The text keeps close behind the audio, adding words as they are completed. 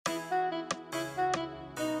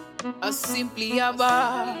I simply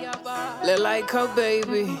abba, like a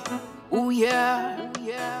baby. Ooh yeah,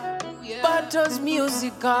 Battles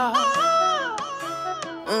musica.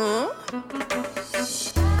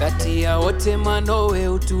 Kati ya wote manowe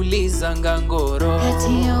utuliza ngangoro.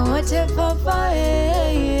 Kati ya wote papa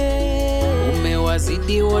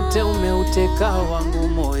Umewazidi wote umeuteka wangu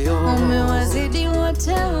moyo. Umewazidi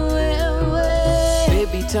wote wewe.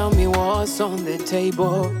 Baby tell me what's on the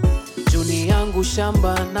table. Juni yangu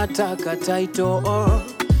shamba nataka title.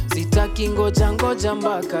 Sitaki ngoja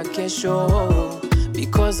mpaka kesho.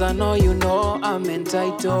 Because I know you know I'm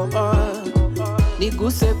entitled.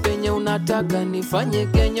 Niguse penye unataka, nifanye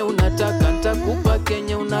kenye unataka, nitakupa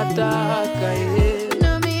kenye unataka,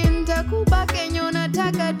 Nami nitakupa kenye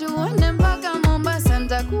unataka, tuende mpaka Mombasa,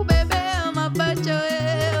 nitakubebea mapacho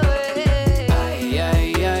wewe. Ay,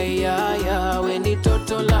 we ni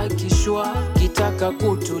toto la kishwa, kitaka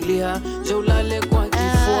kutulia, je ulale kwa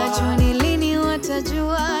kifua. Choni lini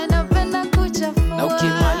watajua, napenda kuchafua. Na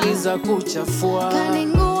ukimaliza kuchafua, kani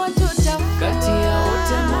nguo tutafua. Kati ya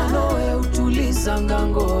wote manowe utuliza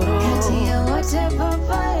ngangoro. Kati ya wote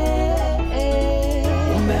papa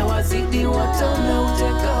Umewazidi wote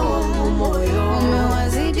umeuteka wangu moyo.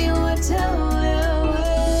 Umewazidi wote wewe.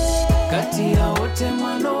 Kati ya wote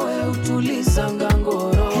manowe utuliza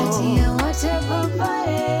ngangoro. Kati ya wote papa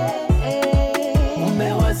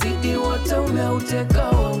Umewazidi wote umeuteka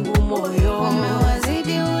wangu moyo.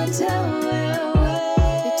 Umewazidi wote wewe.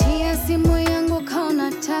 Pitia simu yangu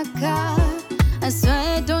kaunataka, I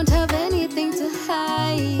swear I don't have anything to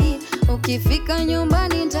hide. Ukifika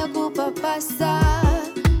nyumbani nitakupa pasa.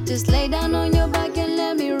 Just lay down on your back and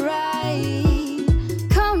let me ride.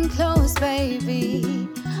 Come close baby,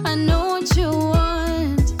 I know what you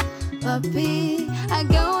want. Papi, I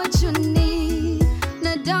got what you need.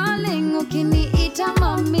 Na darling ukiniita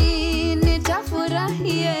mami,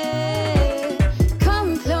 nitafurahia.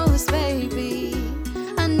 Come close baby,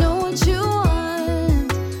 I know what you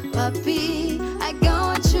want. Papi, I got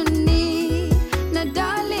what you need. Na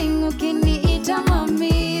darling ukiniita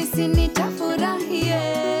mami, si nitafurahia.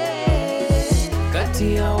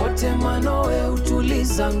 Kati ya wote manowe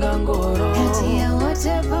utuliza ngangoro. Kati ya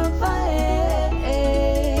wote papa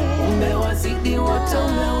Umewazidi wote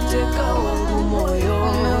umeuteka wangu moyo.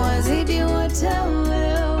 Umewazidi wote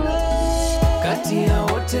wewe. Kati ya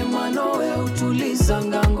wote manowe utuliza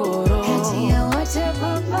ngangoro. Kati ya wote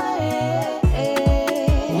papa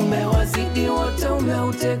Umewazidi wote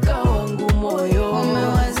umeuteka wangu moyo.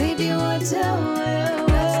 Umewazidi wote wewe.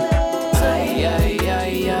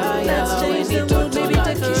 We ni toto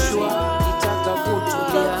la kishwa, kitaka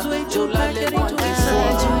kutulia, je ulale kwa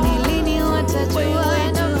kifua. Choni lini watajua,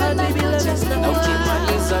 napenda kuchafua. Na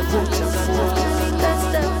ukimaliza kuchafua, Let's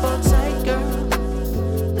step outside,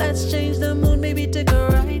 girl. Let's change the mood, maybe take a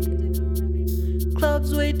ride.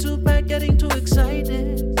 Club's way too packed, getting too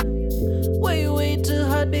excited. Way too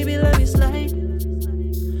hot, baby, let me slide.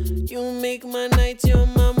 You make my nights, you're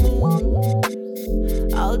my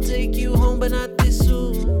moon. I'll take you home, but not this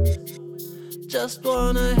soon. Just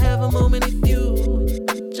wanna have a moment with you,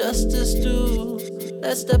 just us two.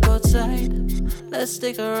 Let's step outside, let's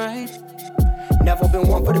take a ride. Never been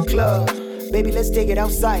one for the club. Baby, let's take it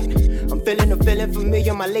outside. I'm feeling the feeling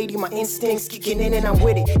familiar, my lady, my instincts kicking in and I'm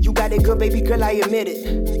with it. You got it good, baby girl, I admit it.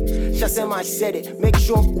 Shasema I said it. Make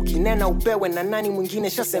sure ukinena upewe na nani mwingine,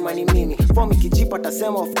 shasema ni mimi. Form ikijipa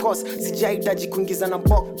tasema of course, sijahitaji kuingiza na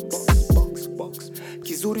box.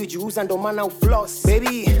 Kizuri ujiuza ndo maana ufloss.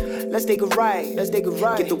 Baby, let's take a ride. Let's take a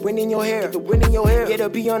ride. Get the wind in your hair. Get the wind in your hair. Get her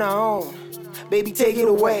be on her own. Baby, take it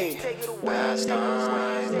away. Last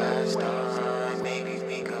time, maybe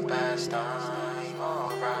we could pass time,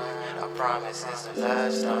 alright. I promise it's the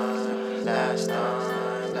last time, last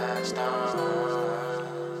time, last time.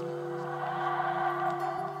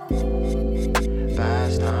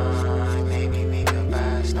 Fast time, maybe we could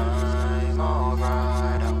pass time,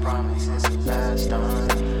 alright. I promise it's the last time,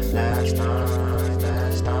 last time,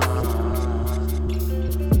 last time.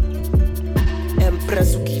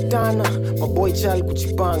 Empress ukitana, maboy chal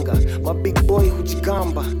kujipanga, mabig boy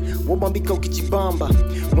hujigamba, wabambika ukijibamba,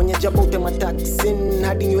 mwenye jaba utema taksin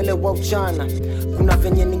hadi nywele wa uchana. Kuna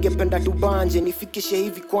venye ningependa tubanje, nifikishe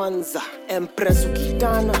hivi kwanza. Empress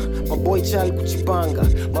ukitana, maboy chal kujipanga,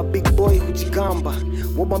 mabig boy hujigamba,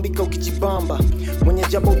 wabambika ukijibamba, mwenye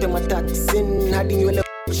jaba utema taksin hadi nywele wa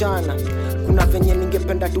uchana. Kuna venye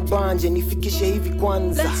ningependa tubanje, nifikishe hivi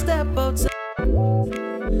kwanza. Let's step outside.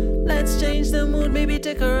 Let's change the mood, maybe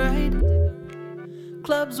take a ride.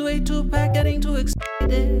 Club's way too packed, getting too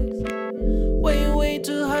excited. Way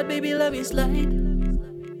too hot, baby, let me slide.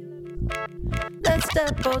 Let's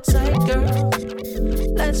Step outside, girl.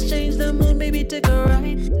 Let's change the mood, maybe take a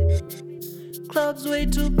ride. Club's way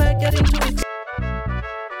too packed, getting too excited.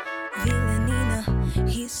 Villainina,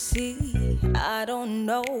 he see, I don't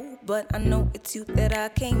know, but I know it's you that I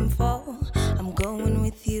came for. I'm going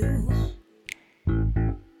with you.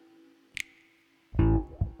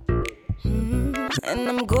 And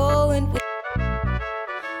I'm going with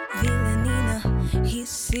Villainina, he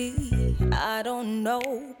see, I don't know,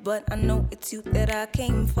 but I know it's you that I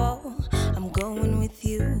came for. I'm going with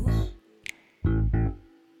you.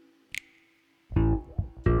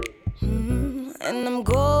 And I'm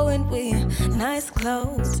going with nice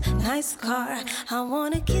clothes, nice car. I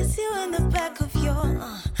wanna kiss you in the back of your.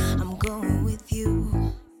 I'm going with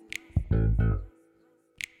you.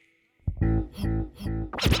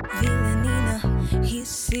 Villainina, he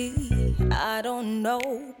see, I don't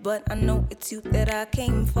know, but I know it's you that I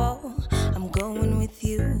came for. I'm going with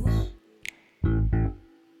you.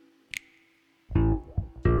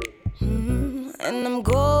 And I'm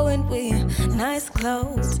going with nice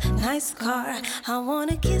clothes, nice car. I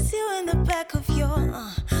wanna kiss you in the back of your.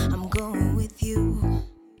 I'm going with you.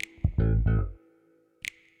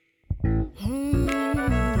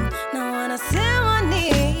 Now when I say my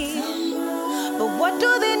knees, but what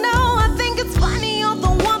do they know? I think it's funny. You're the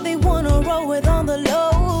one they wanna roll with on the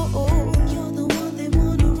low. You're the one they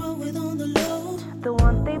wanna roll with on the low. The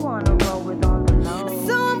one they wanna roll with on the low.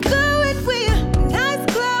 So I'm going with nice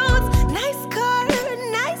clothes, nice car,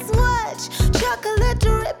 nice watch, chocolate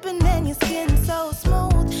dripping and your skin so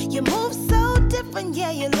smooth. You move so different,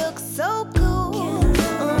 yeah, you look so cool.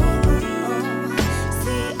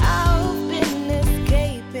 See, I've been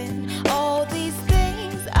escaping all these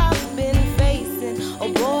things I've been facing.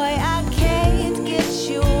 Oh boy, I can't get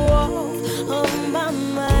you off of my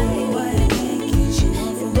mind.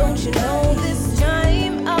 And don't you know this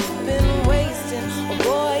time I've been wasting? Oh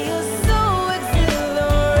boy, you're so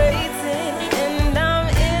exhilarating, and I'm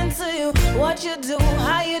into you. What you do,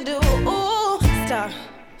 how you do, ooh, star.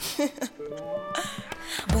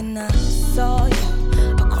 When I saw you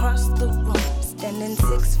across the room, standing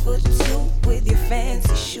 6'2" with your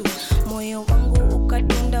fancy shoes, moyo wangu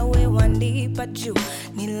ukadunda we wandipa juu,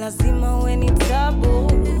 ni lazima we ni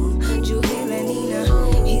tabu. Juu Villainina,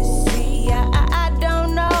 you see, I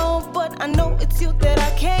don't know, but I know it's you that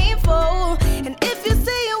I came for. And if you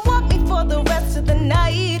say you want me for the rest of the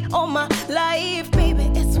night, all my life, baby,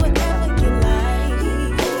 it's whatever you like.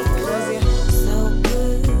 'Cause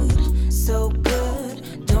you're so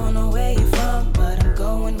good, don't know where you're from, but I'm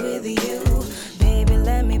going with you. Baby,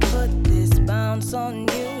 let me put this bounce on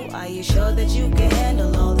you. Are you sure that you can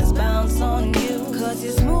handle all this bounce on you? 'Cause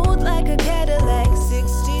you're smooth like a Cadillac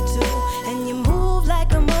 62, and you move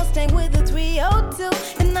like a Mustang with a 302.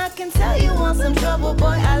 And I can tell you want some trouble,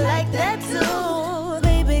 boy, I like that too.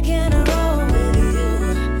 Baby, can I roll with you?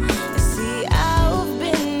 See, I've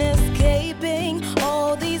been escaping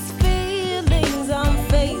all these feelings I'm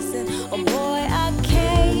facing. Oh boy, I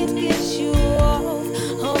can't get you off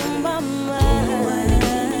of my mind.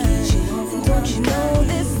 Don't you know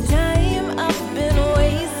this time I've been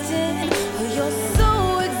wasting? Oh, you're so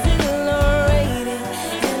exhilarating,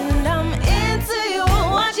 and I'm into you.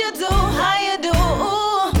 What you do, how you do,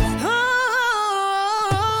 ooh.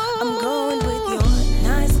 I'm going with your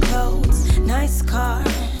nice clothes, nice car.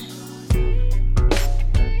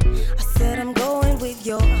 I said I'm going with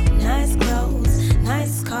your nice clothes,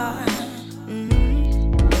 nice car.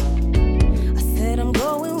 I said I'm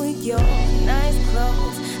going with your nice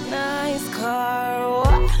clothes, nice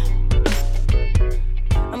car.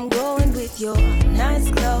 I'm going with your nice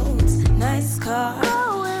clothes, nice car.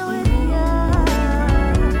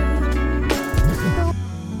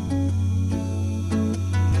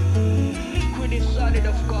 Pretty solid,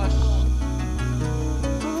 of course.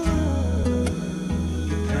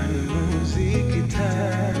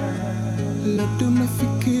 Labda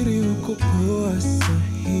unafikiri uko poa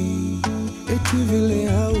sahi, eti vile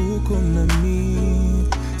hauko nami.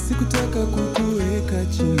 Sikutaka kukuweka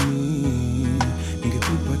chini,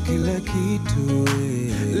 ningekupa kila kitu.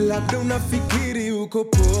 Labda unafikiri uko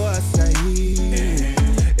poa sahi,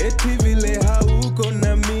 eti vile hauko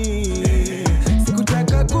nami.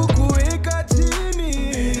 Sikutaka kukuweka chini,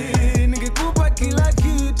 ningekupa kila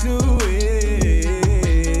kitu.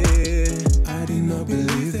 I did not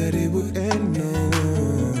believe that it would end, no.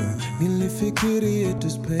 Nilifikiri it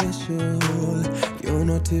was special. You're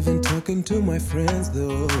not even talking to my friends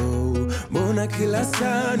though. Mbona kila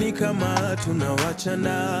saa ni kama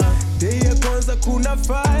tunawachana? Day ya kwanza kuna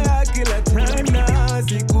fire kila time, na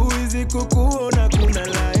siku hizi kukuona kuna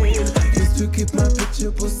line. Used to keep my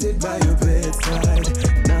picture posted by your bedside.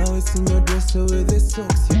 Now what's in your dresser with the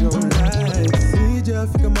socks you don't like.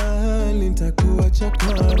 Sijafika mahali nitakuacha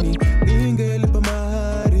kwani ningelipa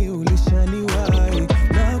mahari ulishaniwahi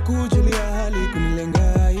na kujulia hali kunilenga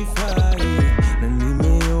haifai na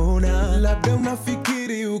nimeona labda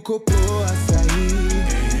unafikiri uko poa sahi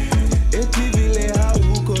eti vile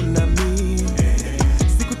hauko nami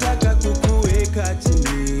sikutaka kukuweka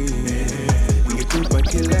chini ningekupa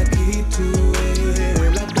kila kitu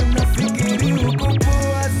labda unafikiri uko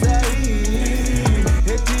poa sahi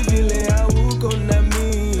eti vile hauko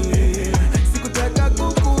nami sikutaka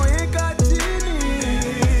kukuweka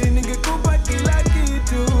chini ningekupa kila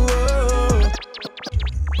kitu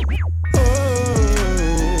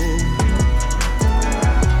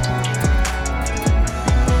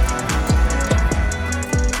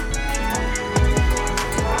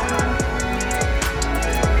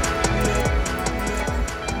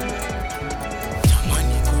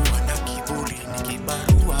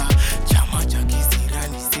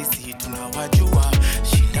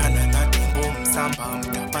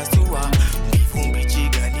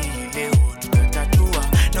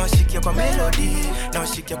kwa melody na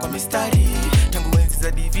washikia kwa mistari tangu enzi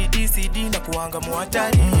za DVD CD na kuanga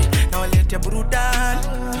muhatari na waletea burudani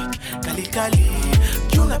kali kali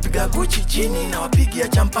juu napiga Gucci chini na wapigia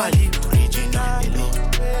champali original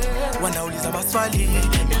wanauliza maswali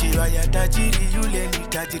mitiwa ya tajiri yule ni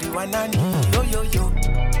tajiri wa nani yo yo yo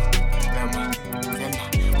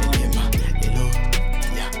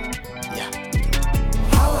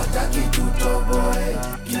hawataki tutoboe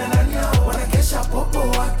kina nani hao wanakesha popo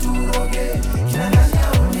waturoge kina nani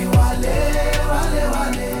hao ni wale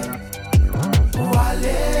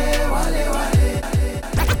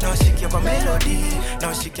na washikia kwa melody na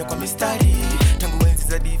washikia kwa mistari tangu enzi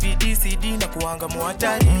za DVD CD na kuanga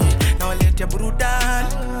muhatari na waletea burudani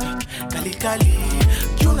kali kali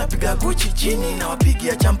juu napiga Gucci chini na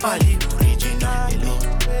wapigia champali original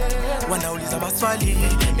wanauliza maswali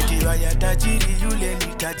mitiwa ya tajiri yule ni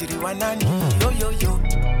tajiri wa nani yo yo yo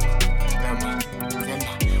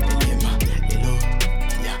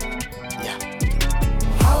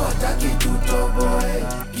hawataki tutoboe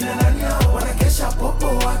kina nani hao wanakesha popo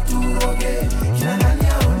waturoge kina nani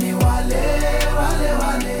hao ni wale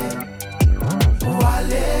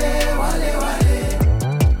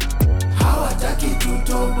hawataki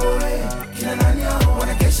tutoboe kina nani hao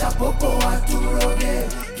wanakesha popo waturoge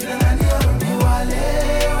kina nani hao ni wale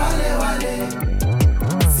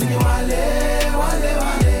sini wale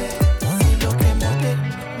silo kemote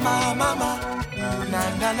mama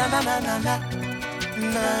na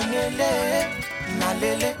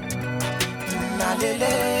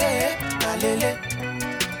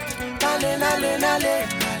nalele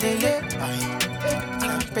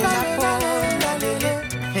nalele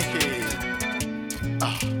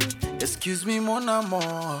excuse me mon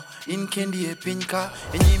amour in kendi e pinka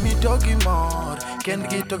enyi mi dogi mor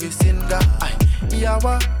kendi togi singa ay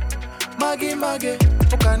yawa mage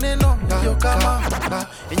okaneno yo kama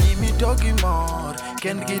enyi mi dogi mor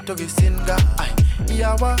kendi togi singa ay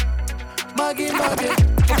yawa mage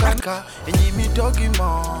okanka enyi mi dogi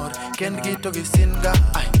mor kendi togi singa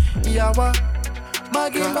ay yawa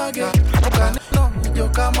mage okaneno yo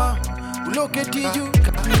kama uloketi ju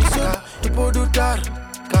kamiso ipodutar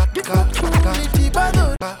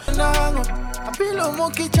Tibado nango apilo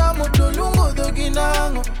moki chamo tolungo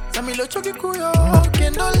doginango samilo choki kuyo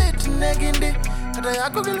kendo let negindi kata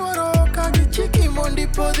yako gilwaro kagi chiki mondi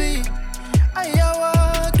podi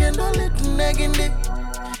ayawa kendo let negindi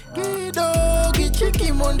gido gi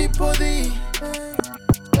chiki mondi podi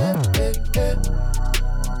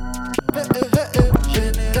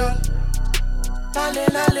general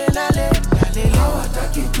nale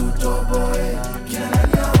hawataki tutoboe kina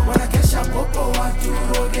nani hao wanakesha popo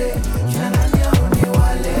waturoge kina nani hao ni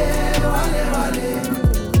wale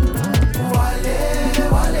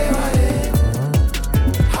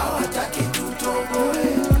hawataki tutoboe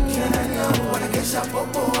kina nani hao wanakesha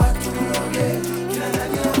popo waturoge kina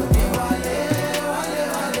nani hao ni wale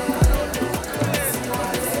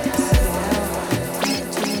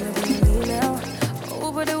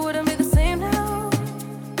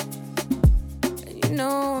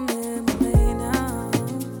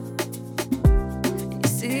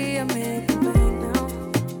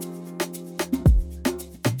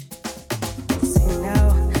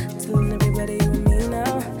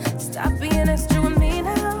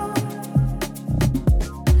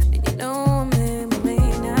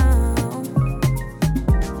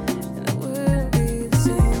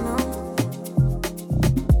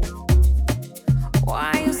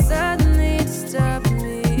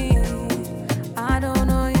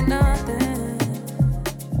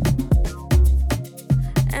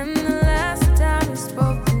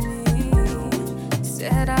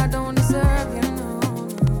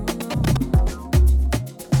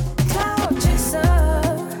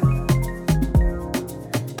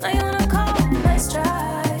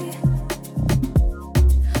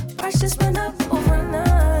just went up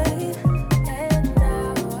overnight. And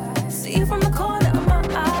now I see you from the corner of my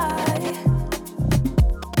eye.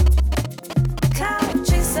 Cloud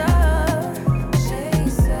chaser.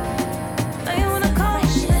 Now you wanna call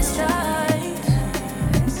me, let's try.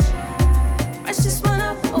 I just went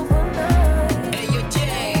up overnight. Hey, yo,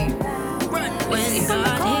 Jay, run. When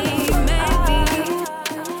God he made me,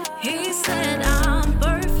 he said I'm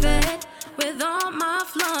perfect. With all my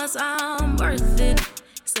flaws, I'm worth it.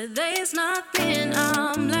 Said there's nothing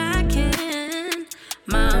I'm lacking.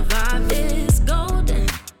 My vibe is golden.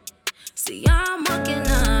 See, I'm walking,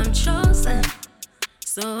 I'm chosen.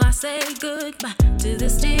 So I say goodbye to the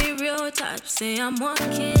stereotype. Say I'm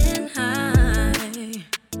walking high.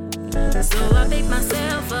 So I pick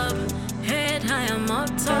myself up, head high, I'm up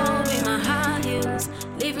tall with my high heels.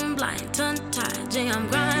 Leaving blind, tongue-tied, Jay, I'm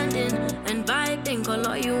grinding and vibing. Call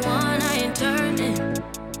all you want, I ain't turning.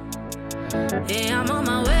 Yeah, I'm on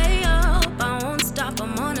my way up, I won't stop,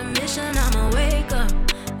 I'm on a mission, I'ma wake up.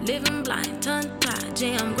 Living blind, tongue-tied,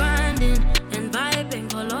 Jay, I'm grinding and vibing.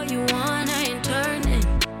 Call all you want, I ain't turning.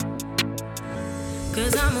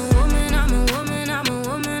 Cause I'm a woman, I'm a woman, I'm a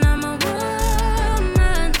woman, I'm a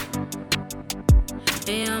woman.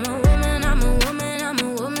 Yeah, I'm a woman, I'm a woman, I'm a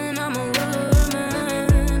woman, I'm a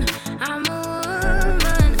woman. I'm a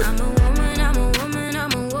woman, I'm a woman, I'm a woman,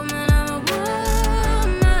 I'm a woman, I'm a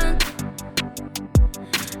woman.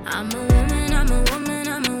 I'm a woman, I'm a woman,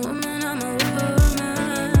 I'm a woman, I'm a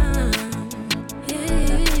woman.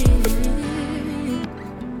 Yeah.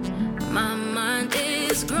 My mind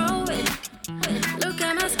is growing. Look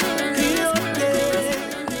at my skin.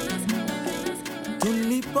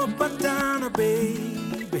 Tulipopatana,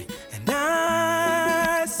 baby, and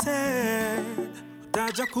I said,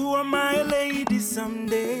 utaja kuwa my lady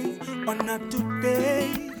someday, or not today.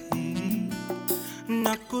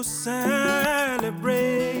 Naku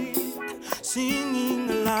celebrate, singing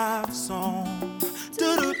a love song.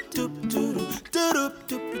 Do-do-do-do-do,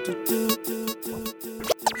 do-do-do-do-do-do-do.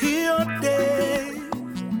 Here day,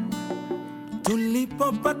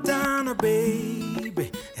 tulipopatana,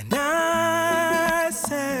 baby, and I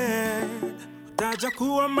said, utaja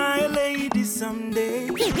kuwa my lady someday.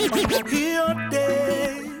 Here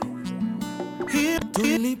day, here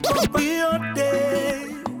tulipopatana day.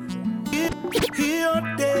 Here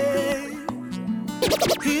day,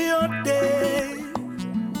 here day,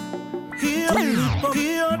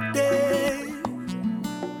 here day,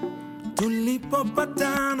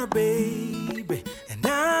 tulipopatana, baby, and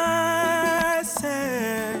I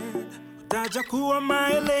said, utaja kuwa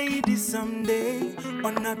my lady someday,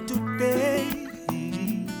 or not today.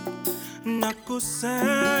 Naku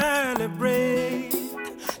celebrate,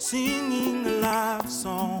 singing a love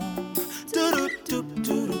song.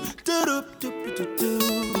 Do-do-do-do-do, do-do-do-do-do.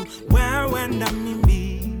 Wewe na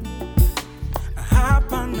mimi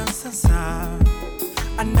hapa na sasa,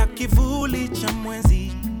 ana kivuli cha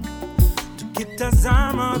mwezi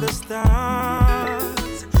tukitazama the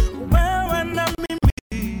stars. Wewe na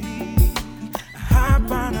mimi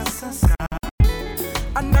hapa na sasa,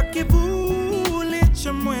 ana kivuli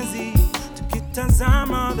cha mwezi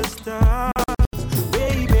tukitazama the stars.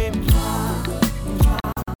 Baby,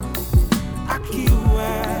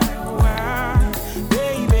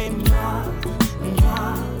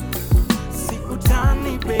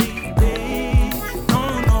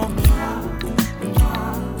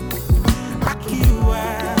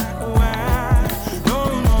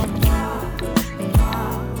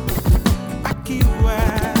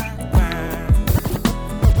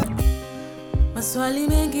 maswali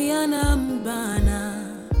mengi yanambana,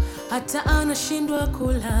 hata anashindwa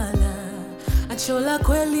kulala. Achola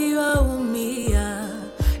kweli waumia,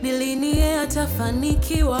 ni lini yeye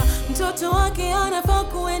atafanikiwa? Mtoto wake anafaa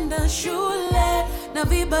kuenda shule na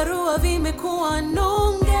vibarua vimekuwa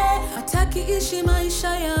nunge. Hataki ishi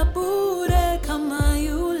maisha ya bure kama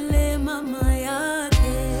yule mama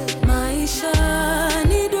yake. Maisha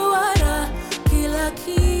ni duara, kila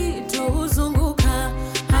kitu huzunguka.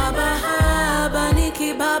 Haba haba ni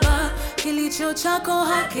kibaba, kilicho chako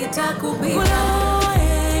hakitakupita.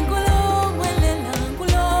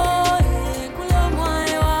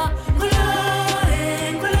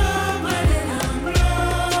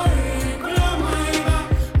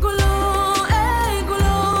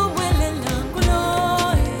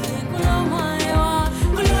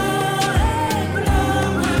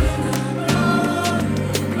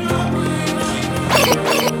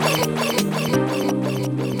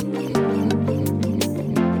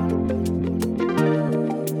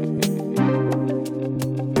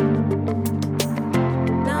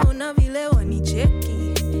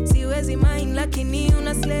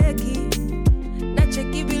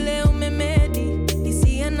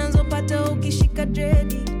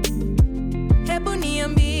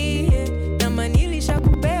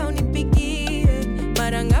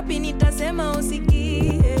 kama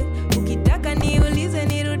usikie, ukitaka niulize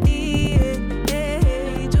nirudie.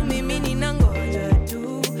 Hey, juu mimi ninangoja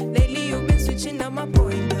tu. Lately you've been switching up my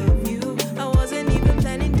point of view. I wasn't even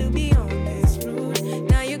planning to be on this route.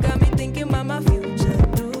 Now you got me thinking about my future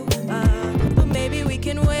too. But maybe we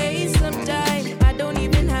can waste some time. I don't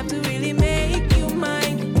even have to really make you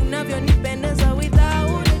mine. Unavyonipendeza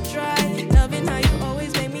without a try. Loving how you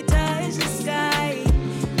always make me touch the sky.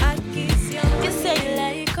 I kiss your You say you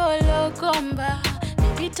like Ologomba.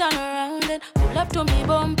 Maybe turn around and pull up to me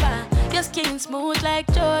bumper. Your skin smooth like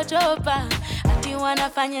Jojoba. Ati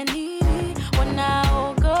wanafanya nini?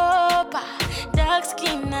 Wanaogopa. Dark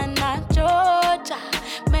skin na nachocha.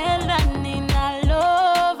 Melanin na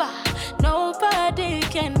lova. Nobody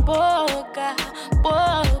can boka.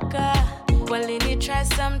 Well, let me try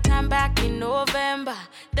sometime back in November.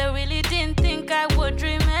 They really didn't think I would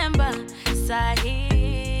remember.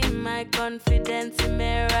 Sahi, my confidence in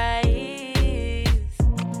my rise.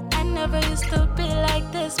 I never used to be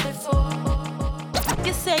like this before.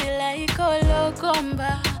 You say you like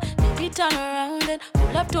Ologomba. Maybe turn around and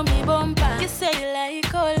pull up to me bumper. You say you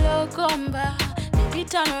like Ologomba. Maybe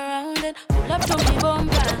turn around and pull up to me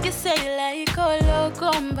bumper. You say you like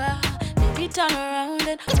Ologomba. Maybe turn around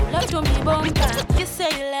and pull up to me bumper. You say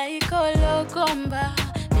you like Ologomba.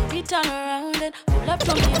 Maybe turn around and pull up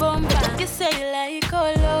to me bumper. You say you like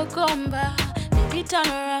Ologomba. Maybe turn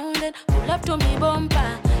around and pull up to me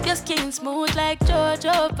bumper. Your skin smooth like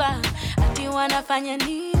Jojoba. Ati wanafanya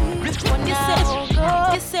nini?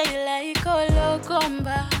 Wanaogopa. You say you like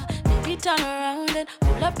Ologomba. Maybe turn around and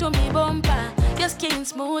pull up to me bumper. Your skin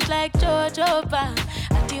smooth like Jojoba.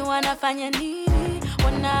 Ati wanafanya nini?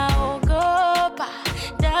 Wanaogopa.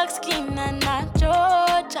 Dark skin na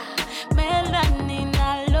nachocha. Melanin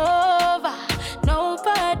na lova.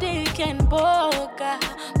 Nobody can boka.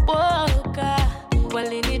 Well,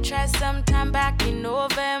 let me try sometime back in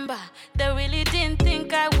November. They really didn't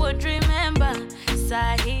think I would remember.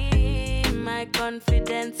 Sahi, my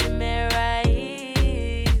confidence in my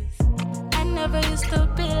rise. I never used to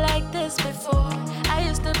be like this before. I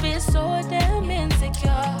used to be so damn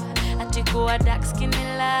insecure. Atikuwa dark skin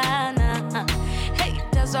ilana.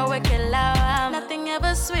 Haters always kilawa. Nothing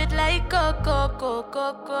ever sweet like coco.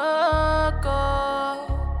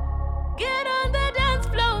 Get on the dance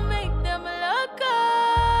floor, make them loco.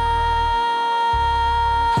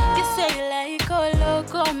 You say you like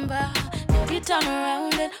Ologomba. Maybe turn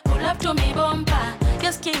around and pull up to me bumper.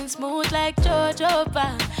 Your skin smooth like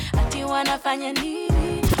Jojoba. Ati wanafanya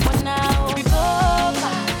nini?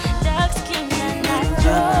 Wanaogopa. Dark skin na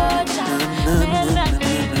nachocha.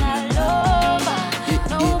 Melanin na lova.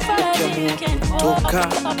 Nobody can kutoka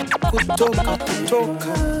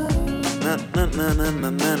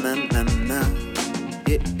na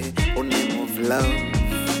yeah, on name of love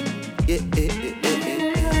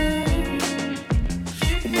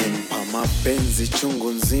umempa mapenzi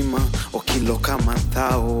chungu nzima, okilo kama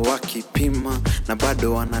thao wakipima na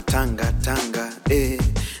bado wanatanga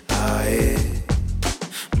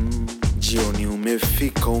jioni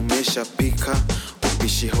umefika, umeshapika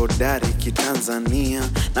upishi hodari kitanzania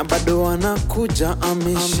na bado wanakuja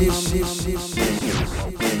amempa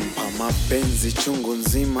mapenzi chungu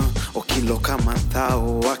nzima, okilo kama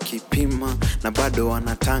thao wakipima na bado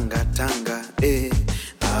wanatanga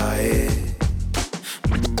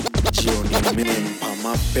jioni umempa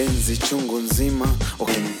mapenzi chungu nzima,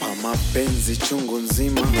 okimpa mapenzi chungu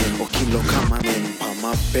nzima, okilo kama mempa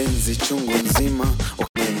mapenzi chungu nzima,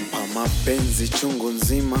 mapenzi chungu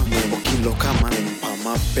nzima, okilo kama mempa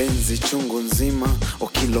mapenzi chungu nzima,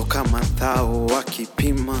 okilo kama thao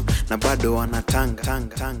wakipima na bado wanatanga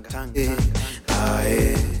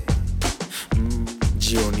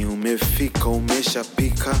jioni umefika,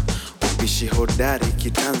 umeshapika upishi hodari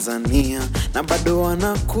kitanzania na bado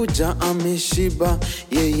wanakuja ameshiba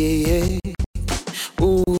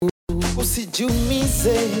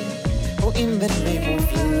usijumize in the name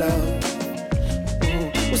of love.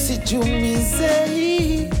 Usijumize,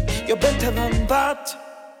 you're better than that.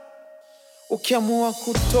 Ukiamua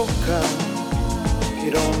kutoka,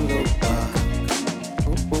 you don't look back.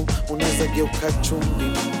 Unaweza geuka chumbi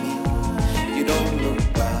mami, you don't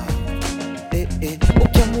look back.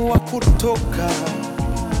 Ukiamua kutoka,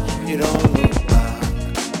 you don't look back.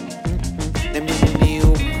 Na mimi ni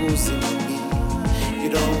upuzi mami, you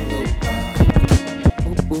don't look back.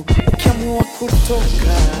 Ukiamua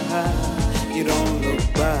kutoka, you don't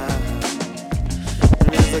look back.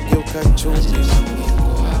 Unaweza geuka chumbi mami,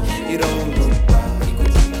 you don't look back.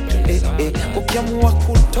 Ukiamua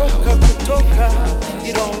kutoka,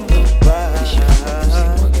 you don't look back.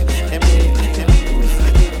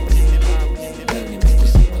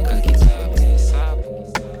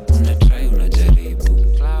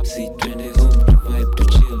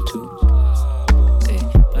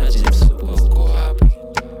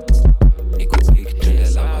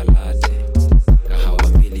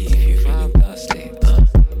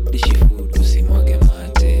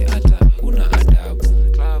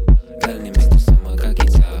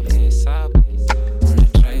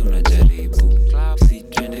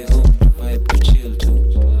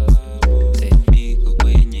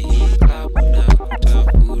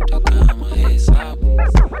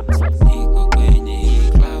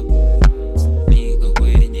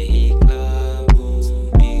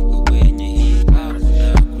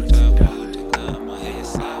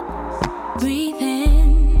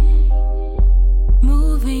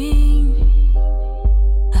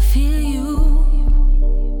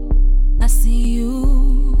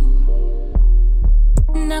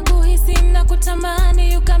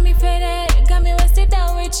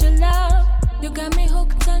 got me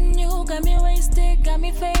hooked on you, got me wasted, got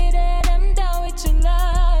me faded. I'm down with your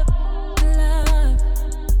love, love.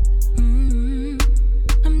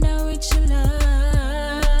 I'm down with your love.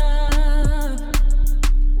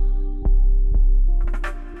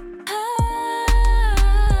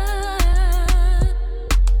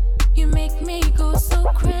 You make me go so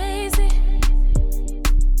crazy.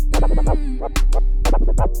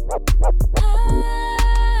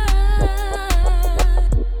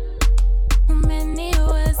 Many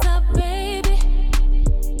was a baby.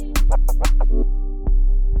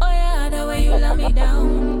 Oh yeah, the way you love me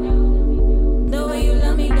down, the way you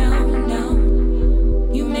love me down,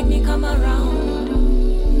 down. You make me come around,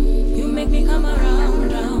 you make me come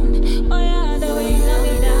around, round. Oh yeah, the way you love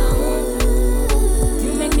me down,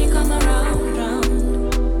 you make me come around, round.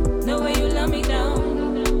 The way you love me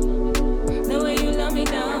down, the way you love me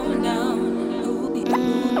down, down.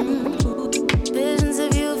 Visions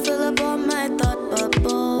of you fill up all my thought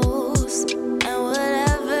bubbles, and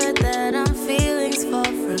whatever that I'm feeling's far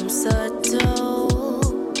from subtle.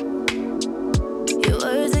 Your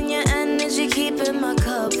words and your energy keeping my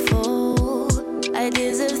cup full.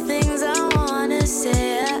 Ideas of things I wanna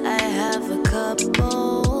say, I have a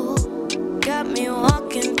couple. Got me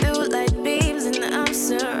walking through light beams and I'm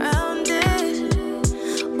surrounded.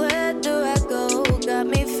 Where do I go? Got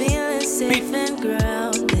me feeling safe and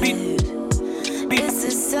grounded. It's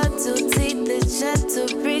the subtlety, the gentle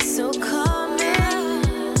breeze so calming.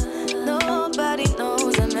 Nobody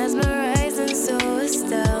knows I'm mesmerizing, so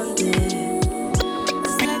astounded.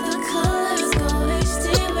 It's like the colors go HD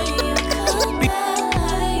when you come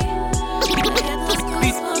by. I get those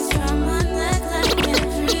goosebumps from my neck like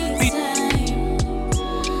every time.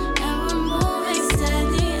 And we're moving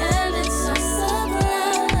steady and it's so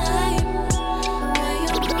sublime. Where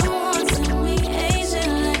your room wants to be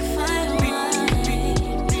Asian like fine wine.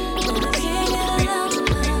 And I can't get enough,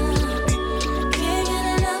 can't get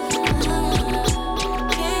enough,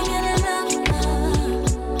 can't get enough,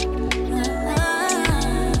 and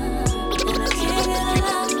I can't get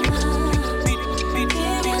enough,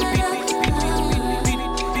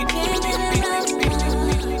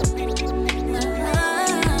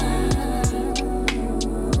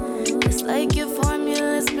 It's like your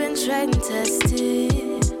formula's been tried and tested.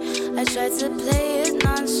 I tried to play it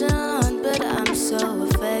nonchalant, but I'm so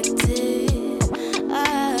affected.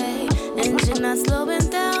 Engine not slowing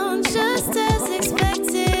down, just as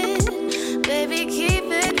expected. Baby, keep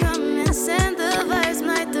it coming, send the vibes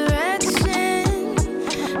my direction.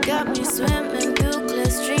 Got me swimming through clear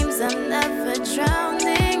streams, I'm never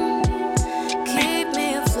drowning. Keep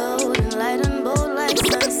me afloat and light and bold like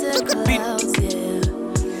sunset clouds, yeah.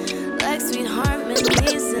 Like sweet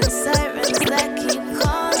harmonies and sirens that keep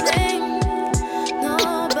calling.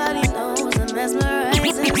 Nobody knows I'm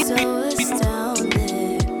mesmerizing, so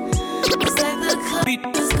astounded. It's like the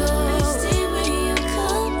colors go HD when you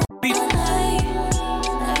come by.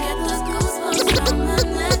 I get those goosebumps from my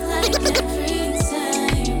neck like every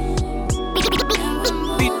time. And we're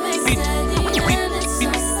moving steady and it's so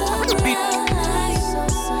sublime.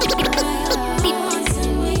 You want to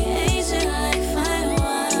be Asian like fine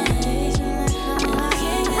wine. And I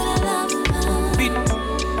can't get enough,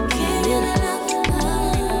 can't get enough,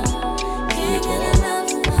 can't get enough.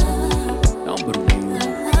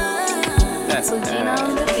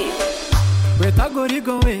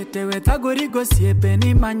 Wetagorigo wete, wetagorigo siepe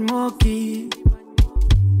ni manmoki.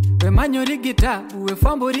 We manyorigi tabu, we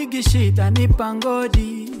famborigi shida ni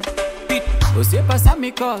pangodi. Osiepa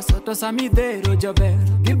sami koso, to sami dhero jaber,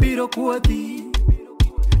 gibiro kuodhi.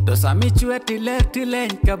 To sami chweti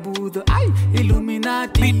leng kabudho, ay,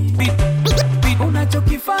 Illuminati.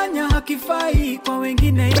 Unachokifanya hakifai, kwa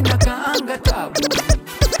wengine inakaanga tabu.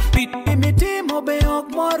 Imitimo be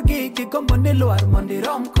ok morgi, kigombo ni luar mondi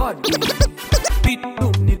rom kodgi.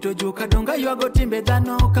 Nito joka donga yuago timbe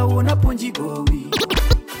dhano, kawuna punji gowi.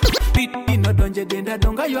 Ino donje denda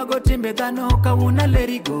donga yuago timbe dhano, kawuna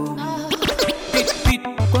leri gowi.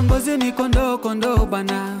 Kwa ngozi ni kondo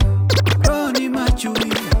bana, roho ni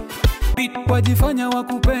machui. Wajifanya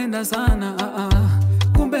wakupenda sana,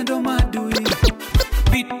 kumbe ndo madui.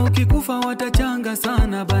 Ukikufa watachanga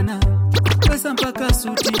sana bana, pesa mpaka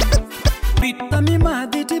suti. Tami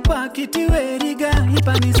madhiti pakiti weriga,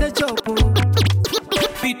 ipanise chopo.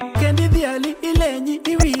 Kendi dhiali ilenyi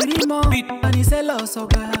iwirimo, ipanise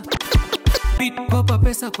losoga. Kopa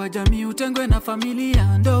pesa kwa jamii, utengwe na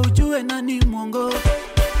familia, ndo ujue nani mwongo.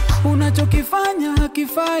 Unachokifanya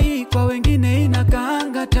hakifai, kwa wengine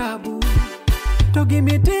inakaanga tabu.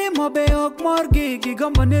 Togimitimo be ok morgi,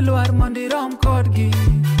 gigombo ni luar mondi rom kodgi.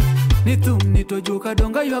 Nitum nitojuka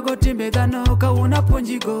donga yuago timbe dhano, kawuna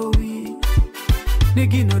punji gowi.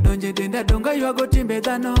 Nigino donje denda donga yuago timbe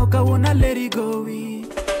dhano kawuna let it go we.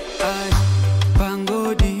 Ay,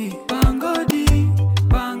 pangodi, pangodi,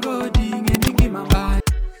 pangodi, ngeni gima mbaya.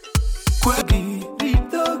 Kwegi,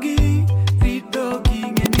 ridogi, ridogi,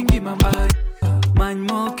 ngeni gima mbaya.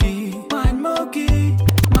 Manmoki, manmoki,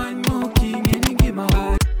 manmoki, ngeni gima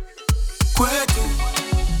mbaya. Kwetu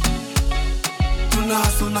tuna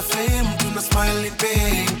hustle na fame, tuna smile in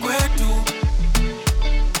pain. Kwetu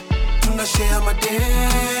tuna share my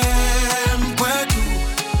damn. Kwetu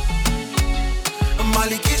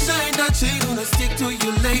malikisha in that chain, gonna stick to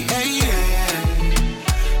you late.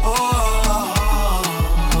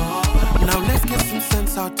 Now let's get some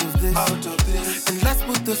sense out of this. And let's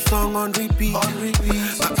put the song on repeat.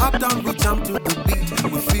 Up down we jump to the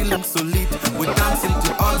beat. We're feeling so lit. We're dancing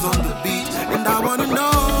to us on the beat. And I wanna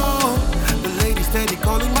know, the lady steady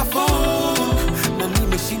calling my phone. Nani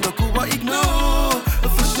meshinda kuwa ignore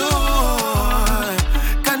for sure.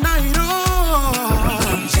 Kanairo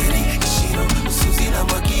Jerry, Shiro, Suzy na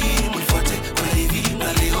Magi. Mwifuate kwa hivi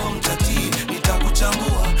na leo mtati.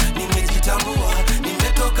 Nitakuchambua, nimejitambua.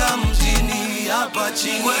 Nimetoka mjini hapa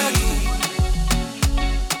chini.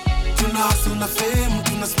 Tuna hustle na fame,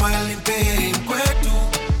 tuna smile in pain. Kwetu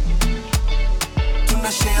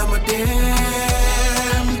tuna share my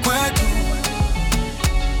damn. Kwetu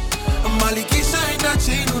malikisha in that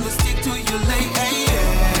chain, gonna stick to you late.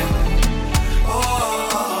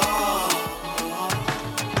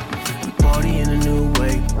 We party in a new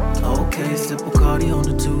way. Okay, sip Bacardi on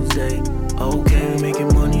a Tuesday. Okay,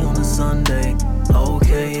 making money on a Sunday.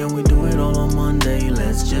 Okay, and we do it all on Monday.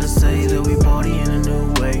 Let's just say that we party in a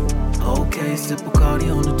new way. Okay, sip Bacardi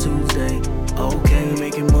on a Tuesday. Okay,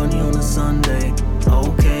 making money on a Sunday.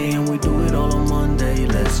 Okay, and we do it all on Monday.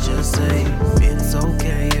 Let's just say it's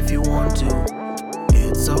okay if you want to.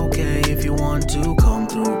 It's okay if you want to come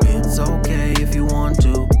through. It's okay if you want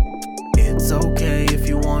to. It's okay if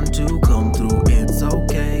you want to come through. It's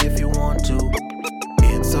okay if you want to.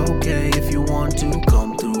 It's okay if you want to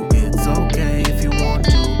come through. It's okay if you want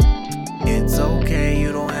to. It's okay,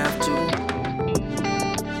 you don't have to.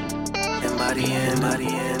 And by the end, by the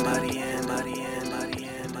end, by the end, by the end, by the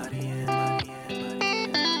end, by the end, by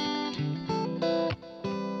the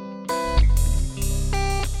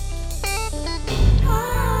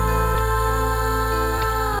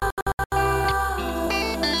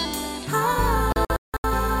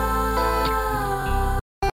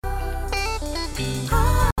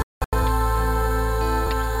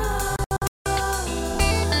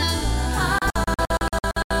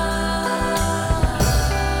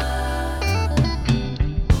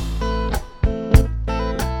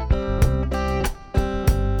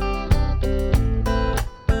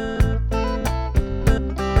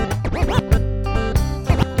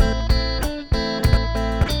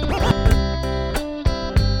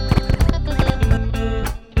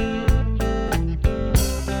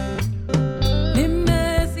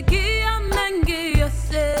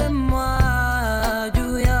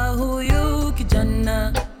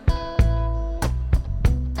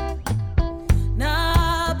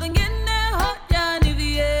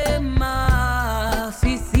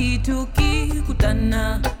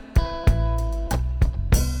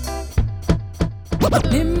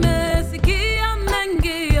Nimesikia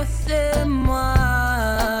mengi yasemwa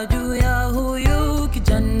juu ya huyu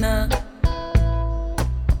kijana.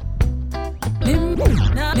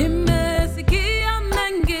 Nimesikia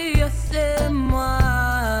mengi yasemwa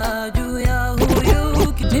juu ya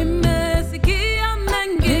huyu kijana.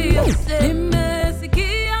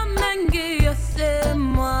 Nimesikia mengi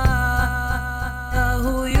yasemwa ya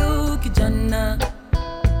huyu kijana.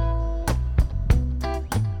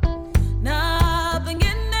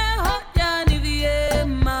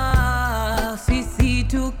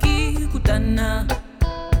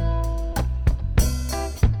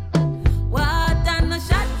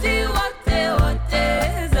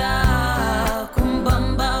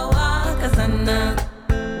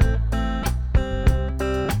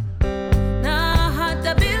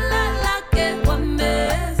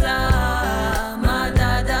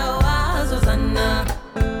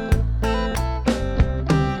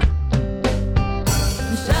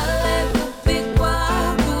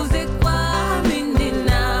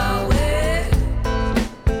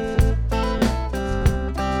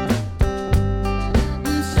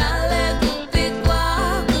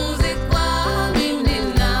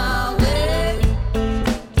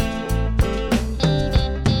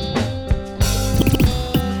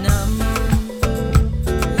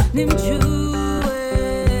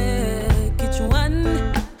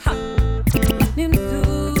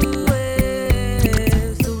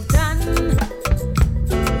 Sultan,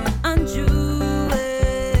 Anjue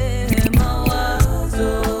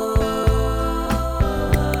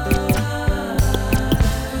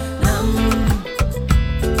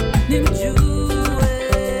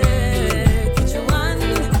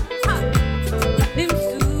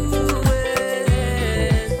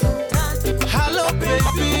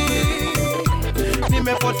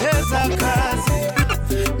nimepoteza kazi,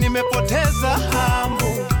 nimepoteza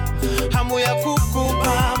hamu ya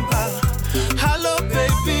kukubamba. Hello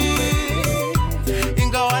baby,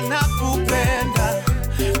 ingawa nakupenda,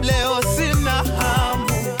 leo sina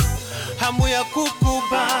hamu ya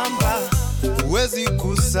kukubamba. Huwezi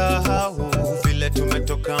kusahau vile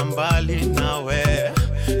tumetoka mbali nawe,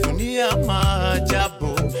 dunia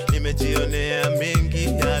maajabu, nimejionea mengi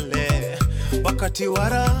yale. Wakati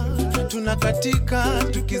wara tunakatika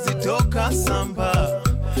tukizitoka samba,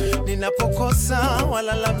 ninapokosa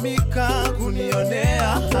walalamika kunionea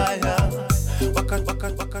haya.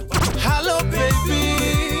 Hello baby,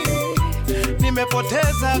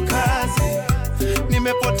 nimepoteza kazi,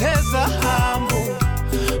 nimepoteza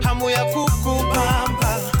hamu ya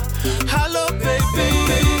kukubamba. Hello baby,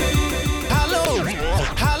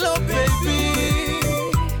 hello baby,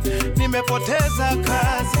 nimepoteza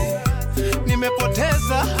kazi,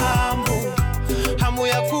 nimepoteza hamu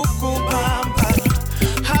ya kukubamba.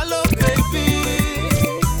 Hello baby,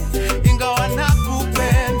 ingawa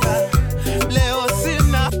nakupenda, leo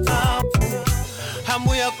sina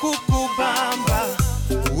hamu ya kukubamba.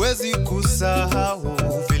 Huwezi kusahau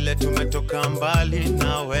vile tumetoka mbali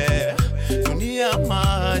nawe, dunia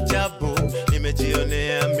maajabu,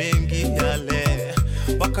 nimejionea mengi yale.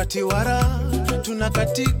 Wakati wara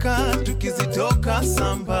tunakatika tukizitoka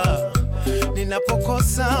samba,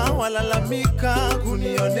 ninapokosa walalamika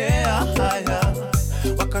kunionea haya.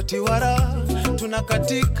 Wakati wara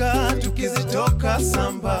tunakatika tukizitoka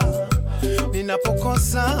samba,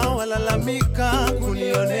 ninapokosa walalamika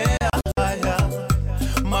kunionea haya.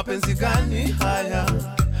 Mapenzi gani haya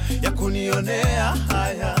ya kunionea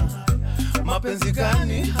haya? Mapenzi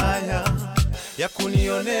gani haya ya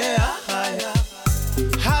kunionea haya?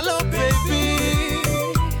 Hello baby,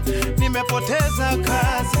 nimepoteza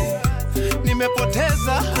kazi,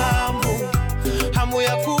 nimepoteza hamu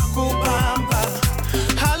ya kukubamba.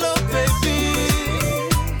 Hello baby,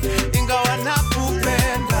 ingawa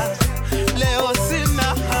nakupenda, leo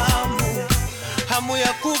sina hamu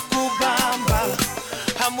ya kukubamba,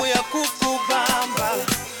 hamu ya kukubamba,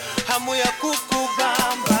 hamu ya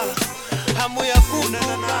kukubamba, hamu ya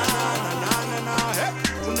kukubamba.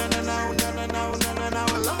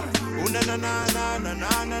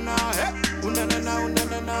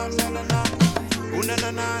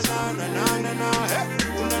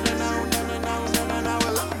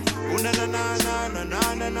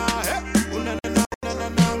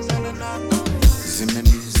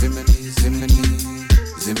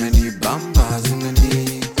 Zimeni bamba,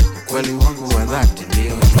 zimeni ukweli wangu wa dhati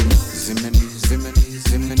ndio. Zimeni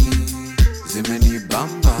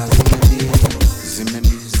bamba,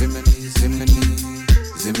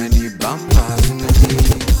 zimeni bamba,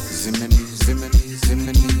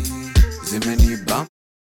 zimeni bamba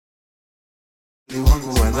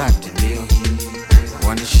wangu wa dhati ndio.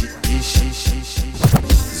 Wanishikishi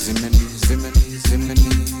zimeni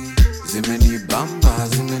bamba,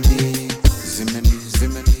 zimeni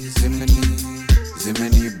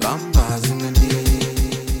bamba,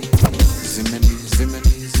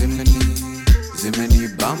 zimeni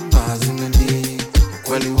bamba,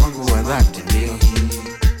 ukweli wangu wa dhati ndio.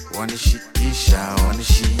 Wanishikisha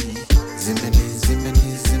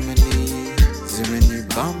zimeni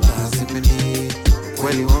bamba,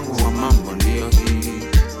 ukweli wangu wa mambo ndio.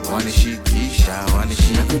 Wanishikisha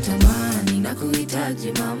nakutamani,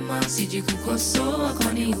 nakuhitaji mama, siji kukosoa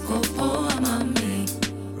kwani uko poa mami.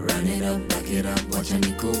 Run it up, back it up, wacha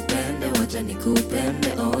nikupende,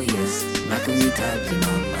 oh yes. Nakuhitaji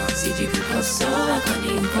mama, siji kukosoa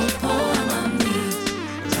kwani uko poa mami.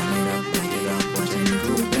 Run it up, back it up, wacha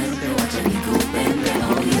nikupende,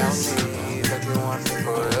 oh yes. That you want me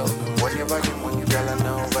for real. When you back when you tell her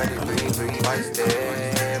nobody breathe, my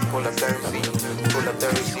step, pull up the receipt,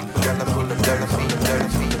 gotta pull up the receipt.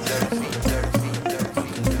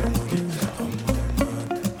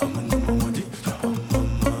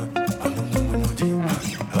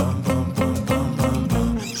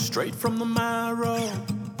 Straight from the marrow,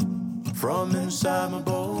 from inside my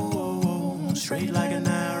bones, straight like an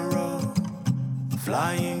arrow,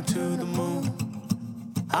 flying to the moon.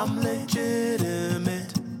 I'm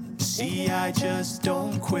legitimate, see I just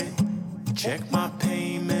don't quit. Check my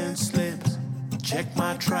payment slips, check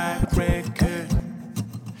my track record.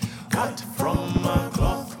 Cut from my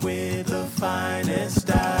cloth with the finest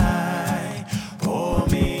dye. Pour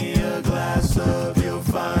me a glass of your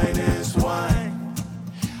finest wine.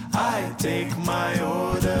 I take my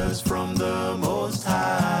orders from the Most High.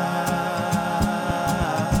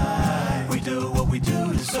 We do what we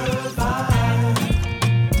do to survive.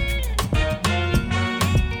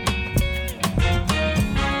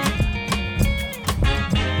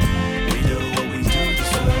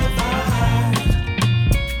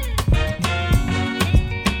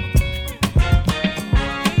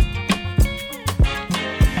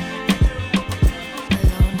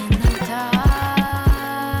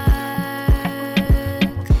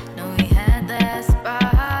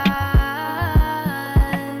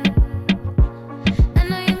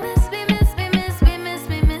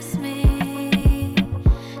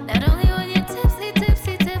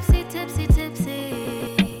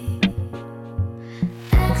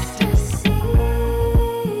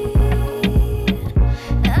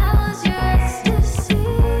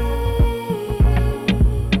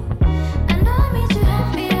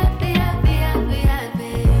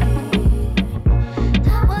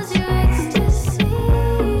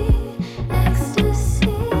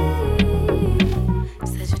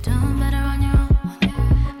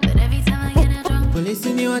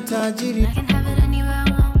 watajiri.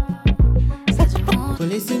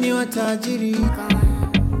 Polisi ni watajiri. You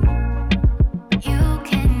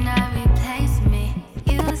cannot replace me.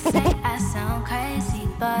 You say I sound crazy,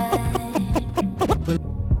 but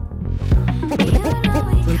you know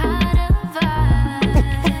we kind of vibe.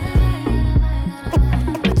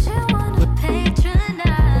 But you wanna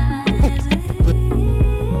patronize it.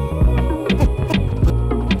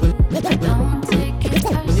 Don't take it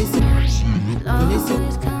personally.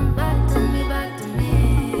 Always come back to me, back to me.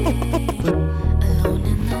 Alone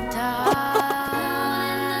in the dark.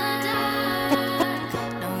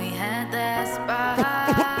 Know we had that spot.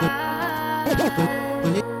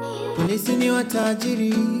 Polisi ni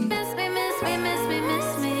watajiri. Miss me.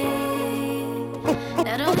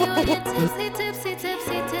 Not only when you're tipsy.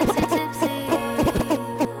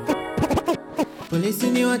 Polisi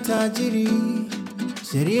ni watajiri.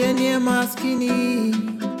 Sheria ni ya maskini.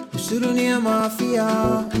 Ushuru ni ya mafia.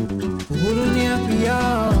 Uhuru ni ya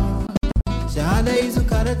pia. Shahada hizo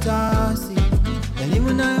karatasi.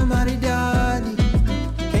 Elimu nayo maridadi.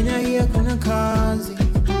 Kenya hii hakuna kazi.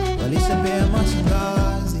 Walishapea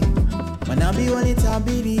mashangazi. Manabii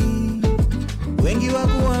walitabiri. Wengi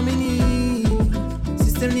wakuamini.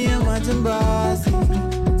 System ni ya majambazi.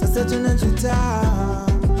 Sasa tunajuta.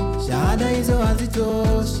 Shahada hizo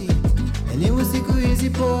hazitoshi. Elimu siku hizi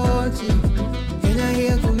pochi. Kenya hii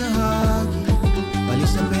hakuna haki.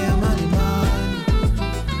 Walishapea malimani.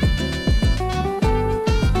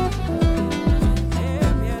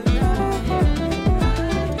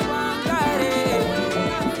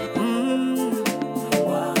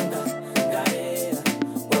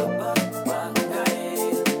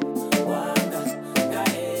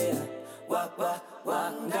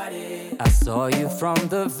 I saw you from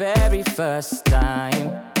the very first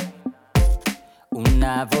time.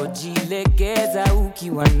 Unavojilegeza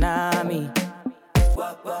ukiwa nami.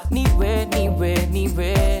 Niwe.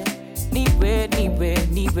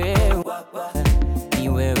 Ni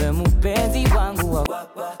wewe mpenzi wangu wa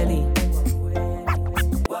kweli.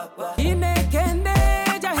 Inekende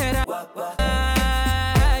jahera.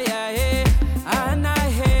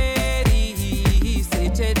 Anaheri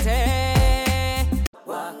sechete.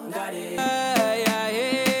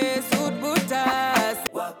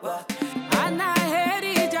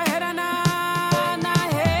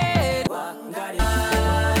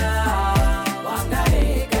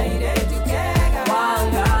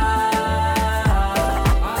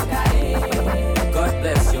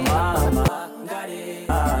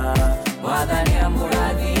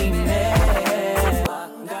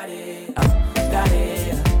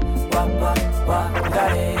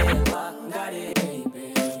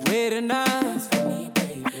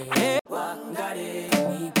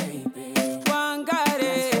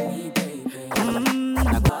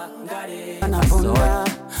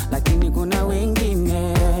 Lakini kuna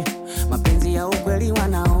wengine mapenzi ya ukweli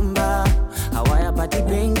wanaomba hawayapati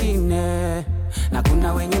pengine, na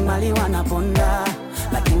kuna wenye mali wanaponda.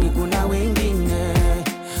 Lakini kuna wengine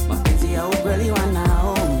mapenzi ya ukweli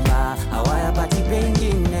wanaomba hawayapati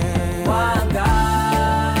pengine.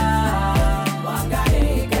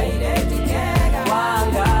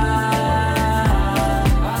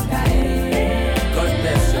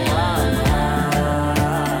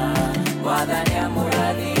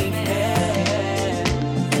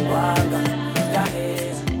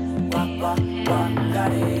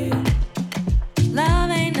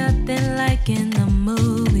 Love ain't nothing like in the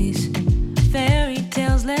movies. Fairy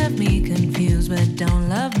tales left me confused, but don't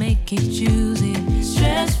love make you choose it.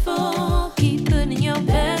 Stressful, keep putting your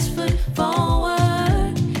best foot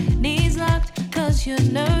forward. Knees locked, cause you're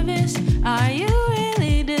nervous. Are you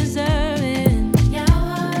really deserving?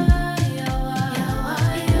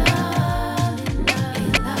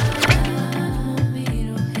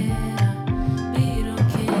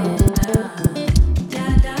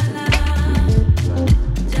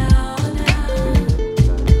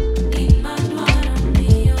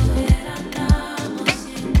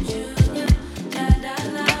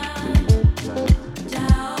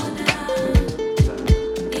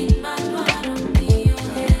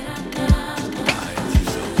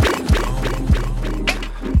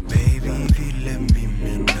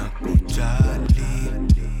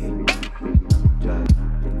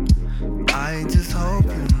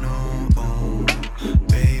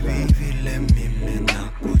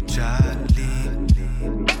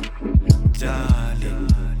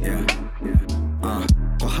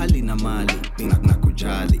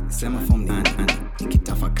 Sema form nani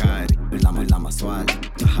nikitafakari bila maswali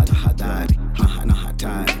tahadhari na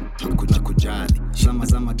hatari hakuna kujali shama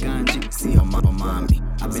za maganji sio mambo mami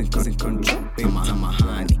I've been causing control kama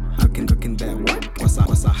mahani cooking that work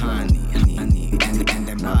kwa sahani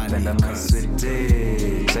napenda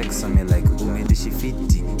maswete checks on me like umedishi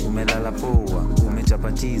fiti umelala poa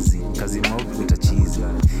umechapa tizi kazi mauku utachizi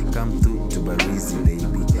come through to Barizi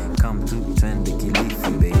baby come through twende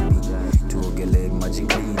Kilifi baby tuogele maji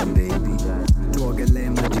clean baby tuogele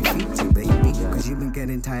maji fiti baby cause you've been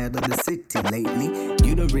getting tired of the city lately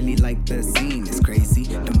you don't really like the scene it's crazy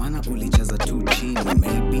the mana ulijaza too chini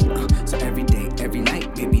maybe so every day every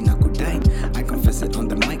night baby nakudai I confess it on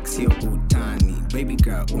the mic sio utani baby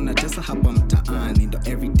girl unatesa hapa mtaani ndo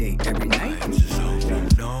every day every night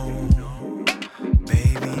no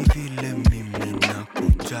baby vile mimi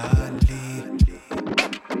nakujali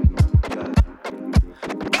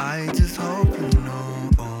I just hope you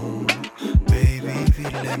know baby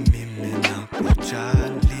vile mimi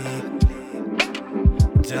nakujali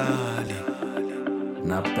jali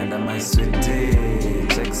napenda my sweetie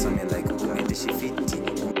checks on me like umedishi fiti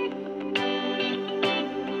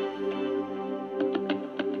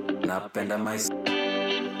napenda my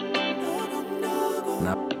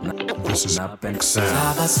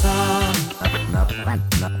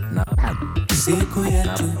siku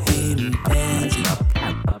yetu hii mpenzi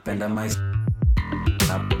napenda my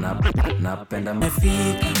napenda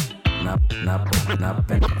mefika napenda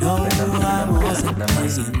baby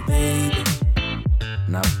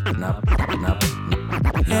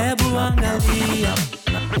hebu angalia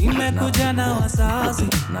nimekuja na wazazi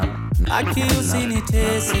aki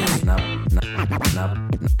usinitese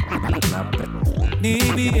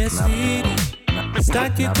nibie siri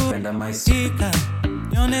staki kutika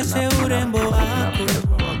nioneshe urembo wako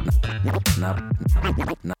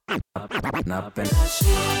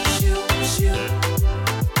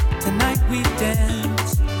tonight we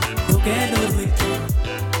dance together with you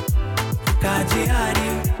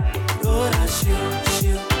kajiani dora shiu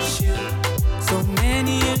so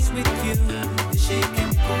many years with you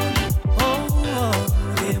shaking oh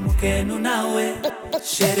demukenu nawe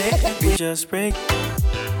sherehe we just break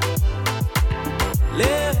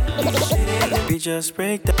we just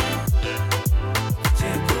break the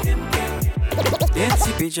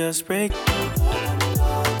we just break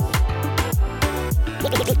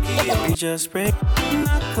we just break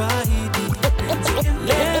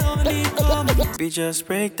we just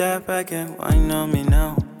break that back and wine on me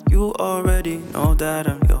now. You already know that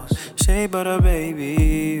I'm yours. Shea butter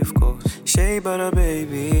baby, of course. Shea butter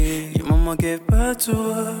baby. Your mama gave birth to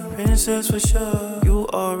a princess for sure. You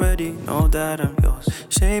already know that I'm yours.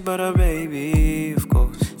 Shea butter baby, of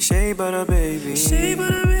course. Shea butter baby. Shea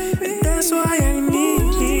butter baby. That's why I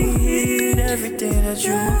need everything that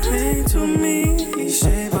you bring to me.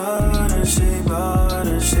 Shea butter, shea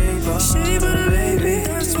butter, shea butter. Shea butter baby.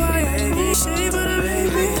 That's why I need shea butter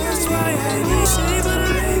baby. That's why I need shea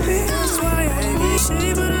butter baby. That's why I need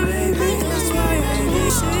shea butter baby. That's why I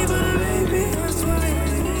need shea butter baby. That's why I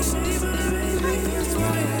need shea butter baby. That's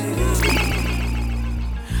why I need.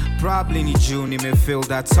 Probably ni juu nimefeel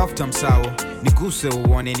that soft I'm sour. Niguse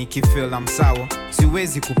uone nikifeel I'm sour.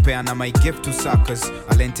 Siwezi kupeana my gift to suckers.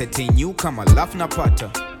 I'll entertain you kama laugh na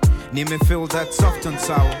pata. Nimefeel that soft and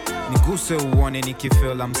sour. Niguse uone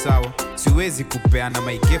nikifeel I'm sour. Siwezi kupeana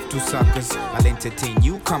my gift to suckers. I'll entertain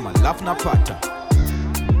you kama laugh na pata.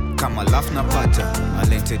 Kama laugh na pata.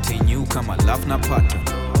 I'll entertain you kama laugh na pata.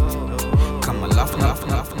 Kama laugh na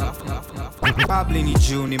pata. Probably ni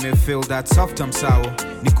juu nimefeel that soft I'm sour.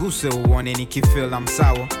 Niguse uone nikifeel I'm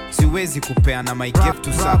sour. Siwezi kupeana my gift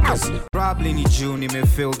to suckers. Probably ni juu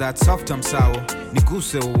nimefeel that soft I'm sour.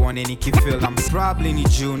 Niguse uone nikifeel I'm probably ni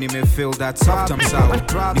juu nimefeel that soft I'm sour.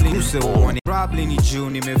 Niguse uone probably ni juu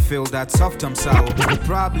nimefeel that soft I'm sour.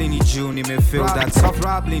 Probably ni juu nimefeel that soft.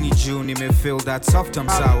 Probably ni juu nimefeel that soft I'm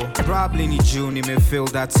sour. Probably ni juu nimefeel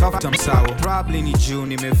that soft I'm sour. Probably ni juu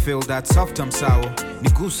nimefeel that soft I'm sour.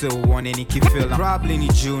 Niguse uone nikifeel probably ni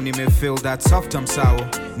juu nimefeel that soft I'm sour.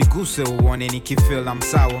 Niguse uone nikifeel I'm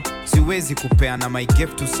sour. Siwezi kupeana my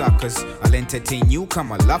gift to suckers. I'll entertain you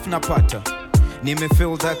kama laugh na pata.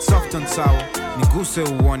 Nimefeel that soft and sour. Niguse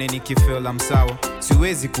uone nikifeel I'm sour.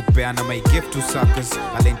 Siwezi kupeana my gift to suckers.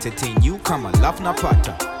 I'll entertain you kama laugh na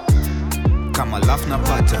pata. Kama laugh na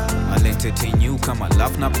pata. I'll entertain you kama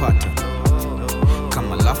laugh na pata.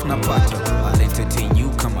 Kama laugh na pata. I'll entertain you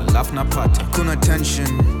kama laugh na pata. Kuna tension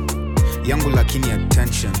yangu lakini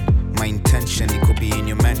attention. My intention it could be in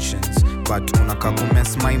your mentions, but unaka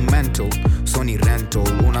kumess my mental. So ni rental.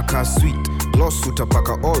 Unaka sweet gloss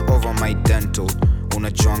utapaka all over my dental.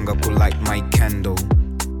 Unajuanga light my candle.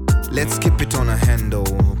 Let's keep it on a handle,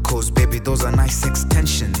 cause baby those are nice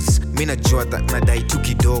extensions. Mina jua that nadai tu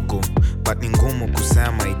kidogo, but ni ngumu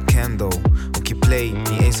kusema it can though. Ukiplay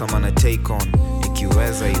ni ace I'm gonna take on.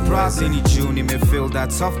 nikiweza iwazi ni juu nimefeel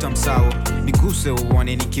that soft I'm sour niguse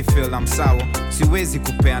uone nikifeel I'm sour siwezi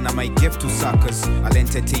kupeana my gift to suckers I'll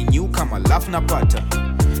entertain you kama love napata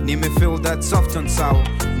nimefeel that soft and sour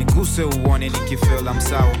niguse uone nikifeel I'm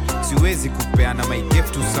sour siwezi kupeana my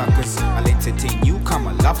gift to suckers I'll entertain you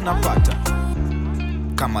kama love napata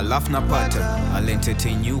kama love napata I'll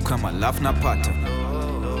entertain you kama love napata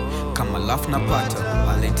kama love napata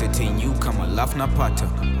I'll entertain you kama love napata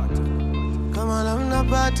kama love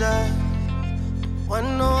napata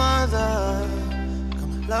one no other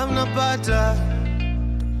kama love napata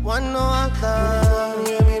one no other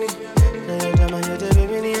yamini na kama yote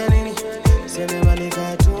baby ni nini sema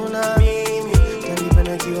malika tuna mimi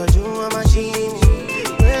tanipenda kiwa juu machini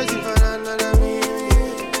wezi fanana na mimi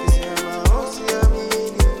sema hosi ya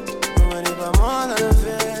mimi umenipa more than a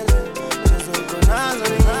feeling just uko nazo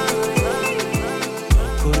ni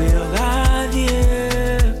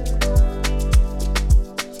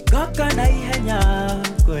na ihenya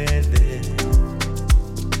kwethe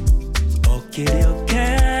okire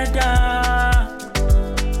okenda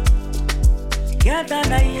getha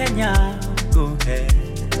na ihenya kuhe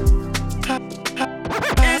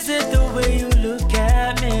Is it the way you look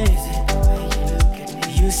at me?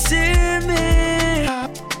 You see me?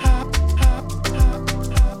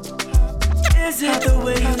 Is it the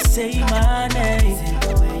way you say my name?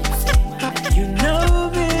 You know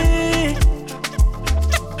me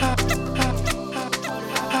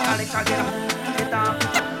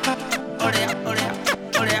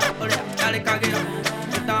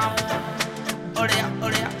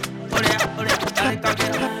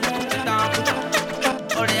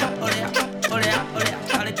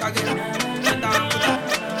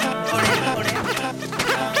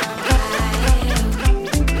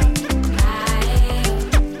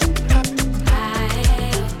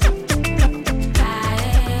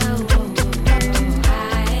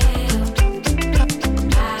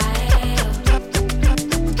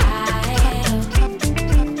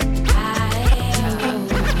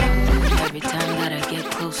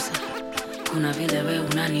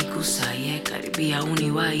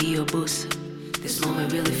This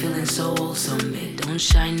moment really feeling so wholesome. Don't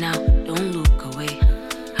shine now, don't look away.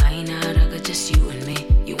 Haina haraka, just you and me.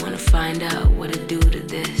 You wanna find out what to do to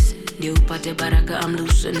this? New pate baraka, I'm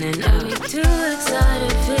loosening up. Too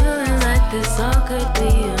excited, feeling like this all could be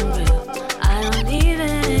unreal. I don't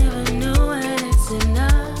even know when it's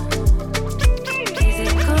enough. Is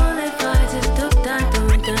it cool if I just took that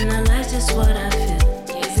don't analyze just what I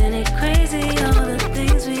feel? Isn't it crazy all the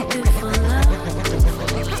things we do for love?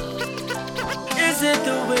 Is it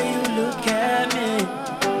the way you look at me?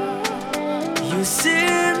 You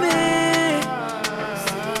see me?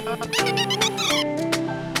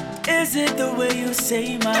 Is it the way you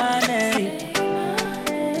say my name?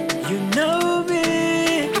 You know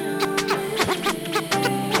me?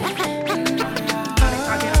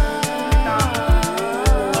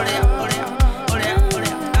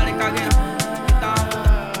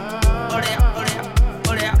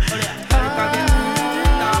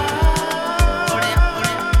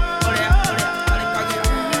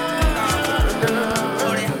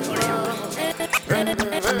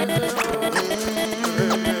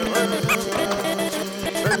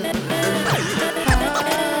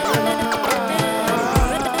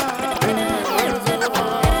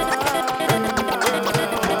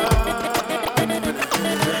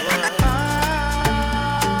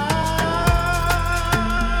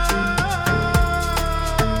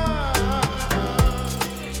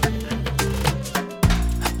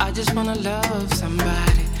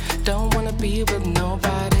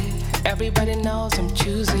 Everybody knows I'm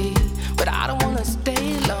choosy, but I don't wanna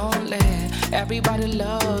stay lonely. Everybody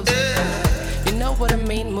loves me. You know what I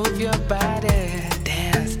mean? Move your body.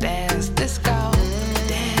 Dance, dance, disco.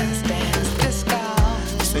 Dance, dance, disco.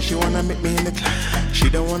 Say she wanna meet me in the club. She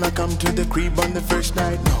don't wanna come to the crib on the first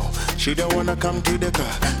night, no. She don't wanna come to the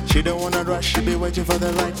car. She don't wanna rush, she be waiting for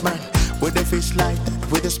the right man. With a face like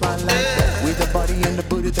that, with a smile like that, with a body and a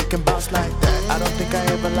booty that can bounce like that. I don't think I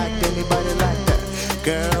ever liked anybody like that.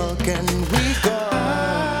 Girl, can we go?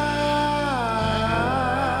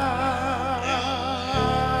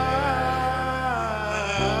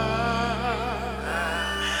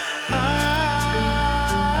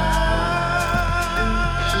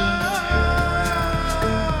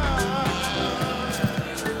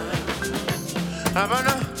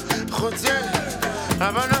 Havana, routier,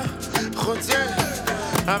 Havana, routier,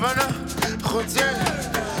 Havana, routier,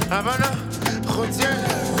 Havana, routier,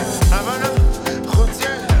 Havana,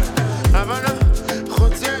 routier, Havana,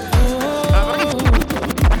 routier,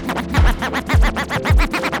 Havana,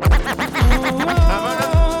 Havana,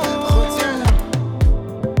 routier,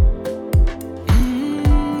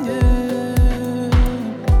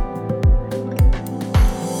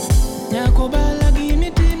 nyako bala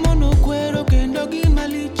gini timo no kwero kendo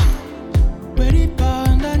gimalich. Weri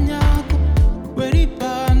panda nyako, weri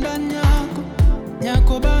panda nyako.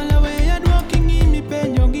 Nyako bala we adwoki ngimi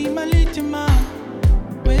penjo gimalich ma.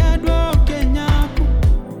 We adwoke nyako,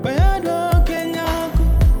 we adwoke nyako.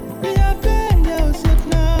 Biya penja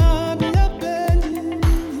osepna, biya penji.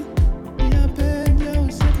 Biya penja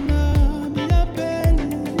osepna, biya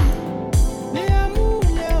penji. Biya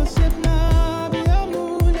mule osepna, biya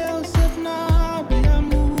mule osepna, biya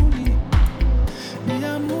muli,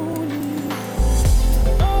 biya muli.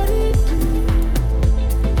 Oritu,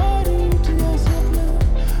 oritu osepna,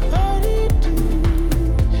 oritu,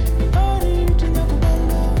 oritu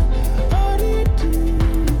nyakubala, oritu,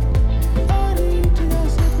 oritu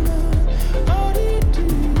osepna, oritu,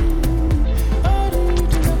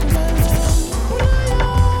 oritu nyakubala.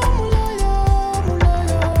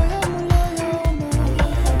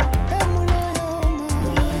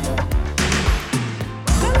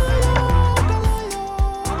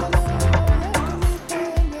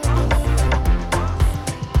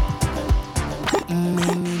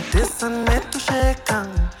 Umenitesa nimetosheka,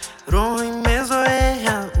 roho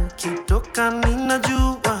imezoea, ukitoka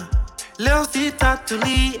ninajua leo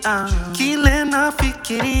sitatulia. Kile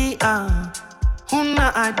nafikiria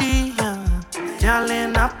huna idea, yale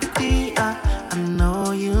napitia I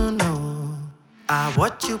know you know. I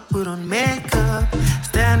watch you put on makeup,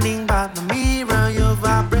 standing by the mirror, your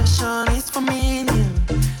vibration is familiar.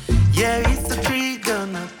 Yeah, it's a trigger,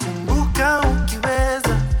 nakumbuka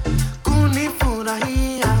ukiweza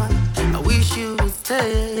kunifurahia. I wish you would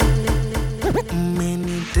stay.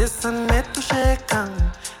 Umenitesa nimetosheka,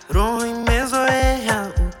 roho imezoea,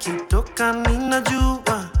 ukitoka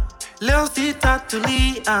ninajua leo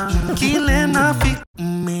sitatulia. Kile nafikiria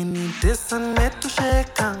umenitesa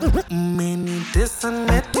nimetosheka, umenitesa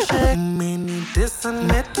nimetosheka, umenitesa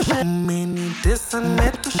nimetosheka, umenitesa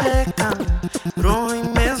nimetosheka, roho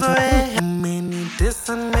imezoea,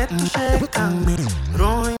 umenitesa nimetosheka,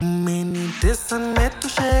 roho umenitesa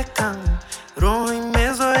nimetosheka, roho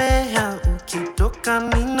imezoea, ukitoka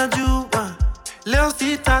ninajua leo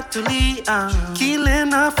sitatulia. Kile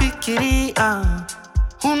nafikiria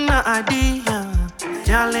huna idea,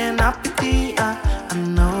 yale napitia I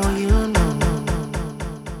know you know.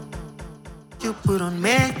 You put on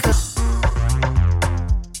makeup,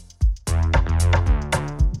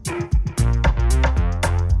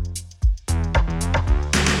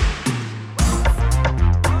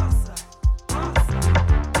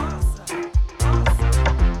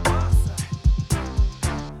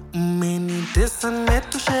 umenitesa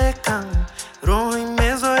nimetosheka, roho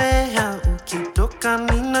imezoea, ukitoka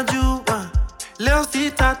ninajua leo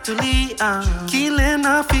sitatulia. Kile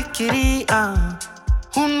nafikiria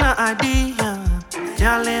huna idea,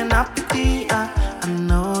 yale napitia I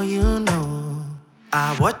know you know.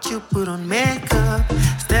 I watch you put on makeup,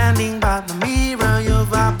 standing by the mirror, your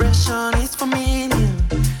vibration is familiar.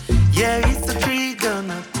 Yeah, it's a trigger,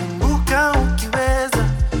 nakumbuka ukiweza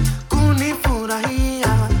kunifurahia.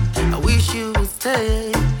 I wish you would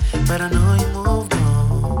stay, but I know you moved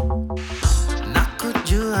on.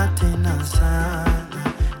 Nakujua tena sana,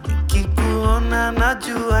 nikikuona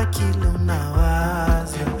najua kile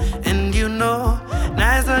unawaza. And you know,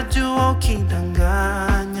 naeza jua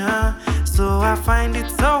ukidanganya. So I find it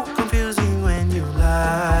so confusing when you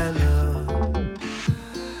lie, love.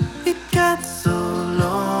 It gets so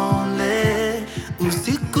lonely,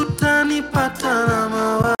 usiku tanipata na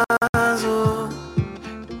mawazo.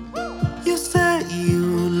 You say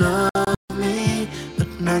you love me, but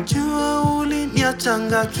najua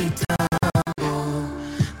uliniachanga kitambo.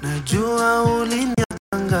 Najua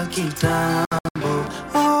uliniachanga kitambo.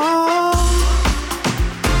 Oh.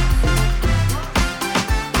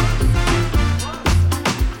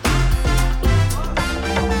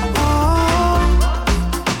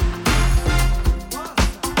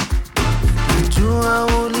 Najua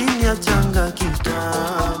uliniachanga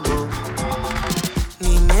kitambo.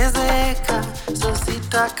 Nimezeeka, so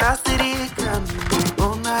sitakasirika.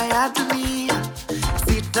 Nimeona ya dunia,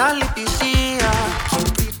 sitalipishia,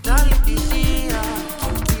 sitalipishia,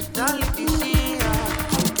 sitalipishia,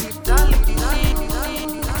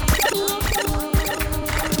 sitalipishia.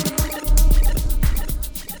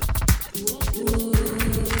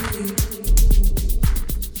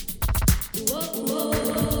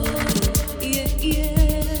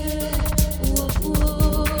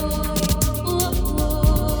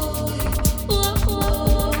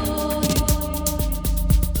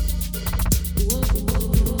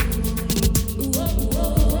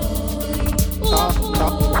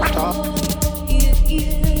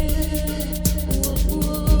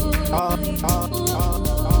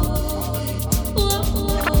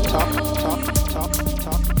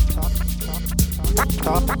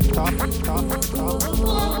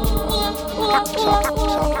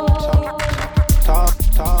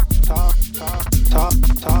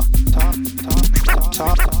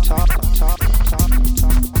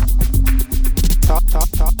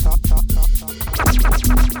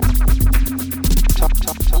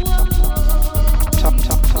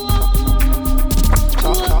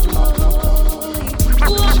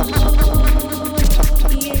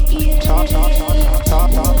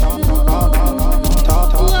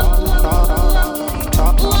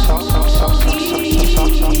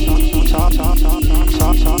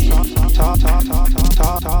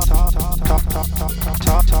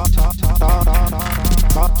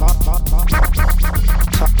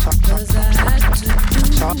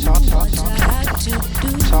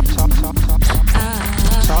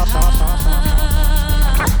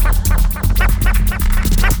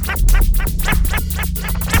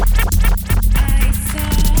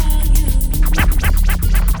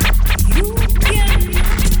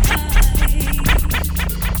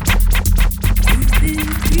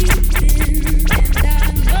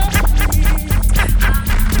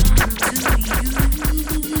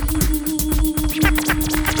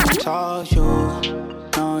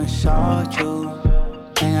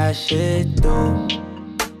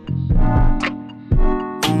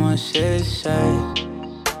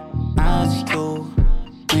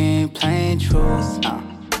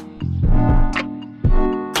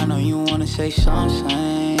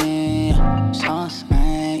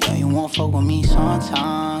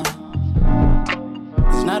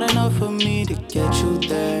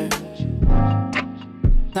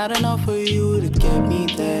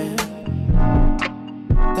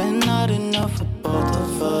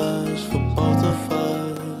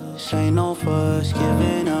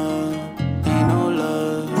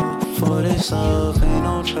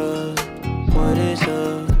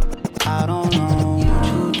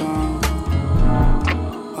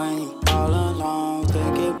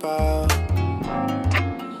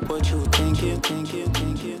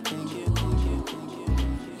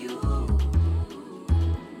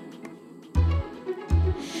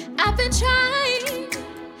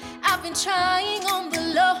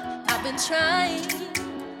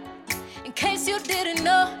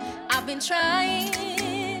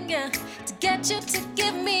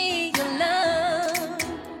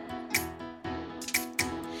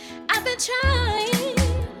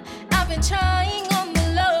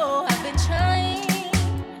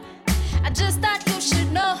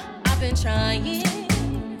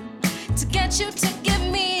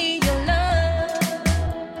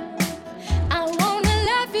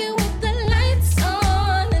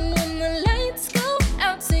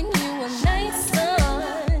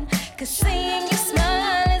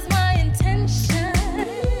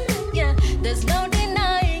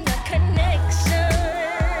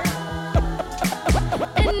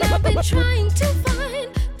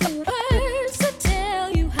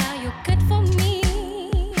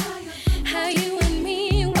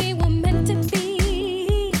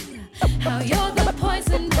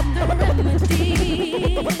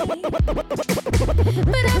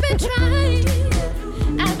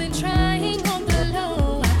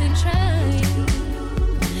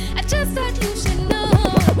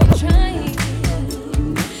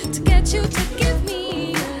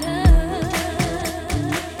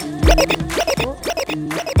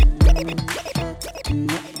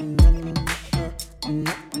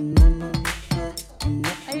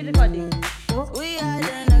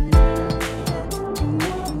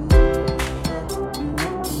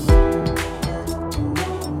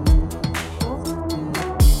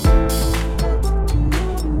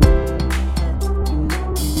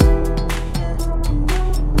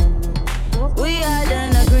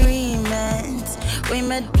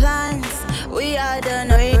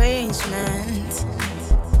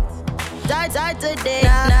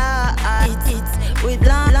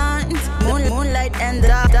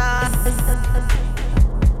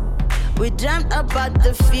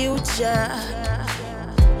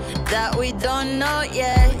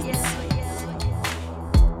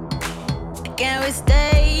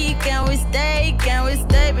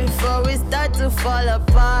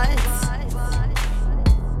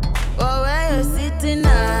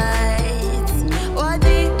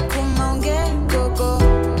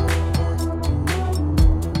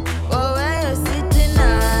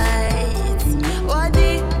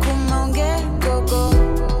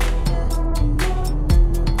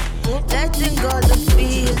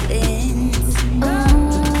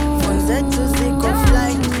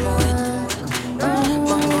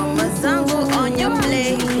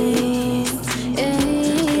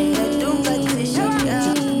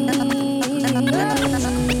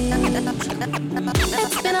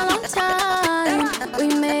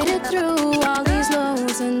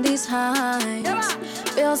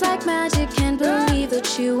 Feels like magic, can't believe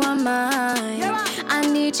that you are mine. I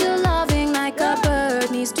need you loving like a bird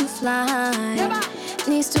needs to fly.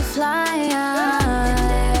 Needs to fly.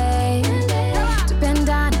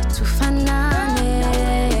 Tupendane, tufanane.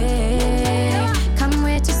 Can't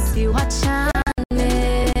wait to see what chane.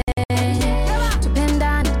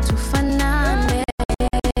 Tupendane, tufanane.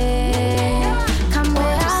 Can't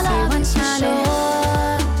wait to see what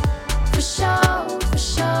chane. For sure, for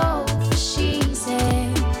sure, for she's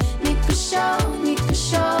in. Nico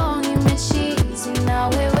show, ni me cheesy. Now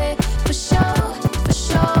we for sure, for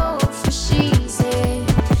sure, for she's in.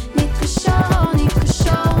 Nico show, ni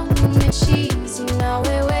me cheesy. Now we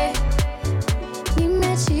ni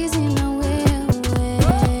me cheesy. Now we.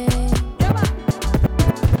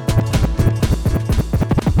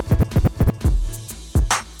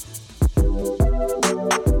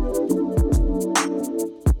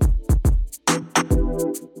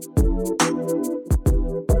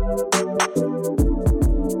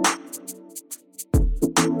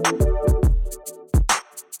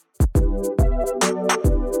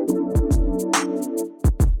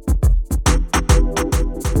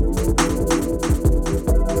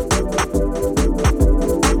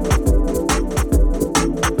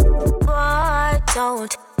 Why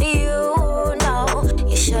don't you know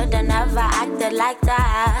you shoulda never acted like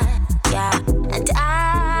that? Yeah, and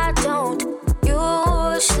I don't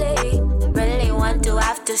usually really want to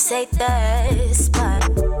have to say this, but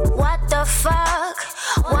what the fuck?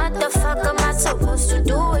 What the fuck am I supposed to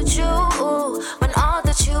do with you when all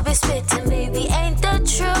that you be spitting, baby, ain't the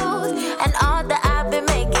truth? And all that I've been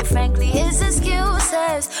making, frankly, is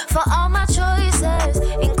excuses for all my choices,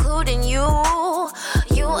 including you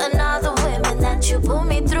and all the women that you put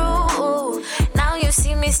me through. Now you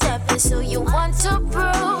see me stepping, so you want to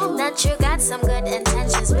prove that you got some good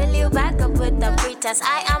intentions. Will you back up with the pretense?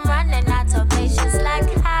 I am running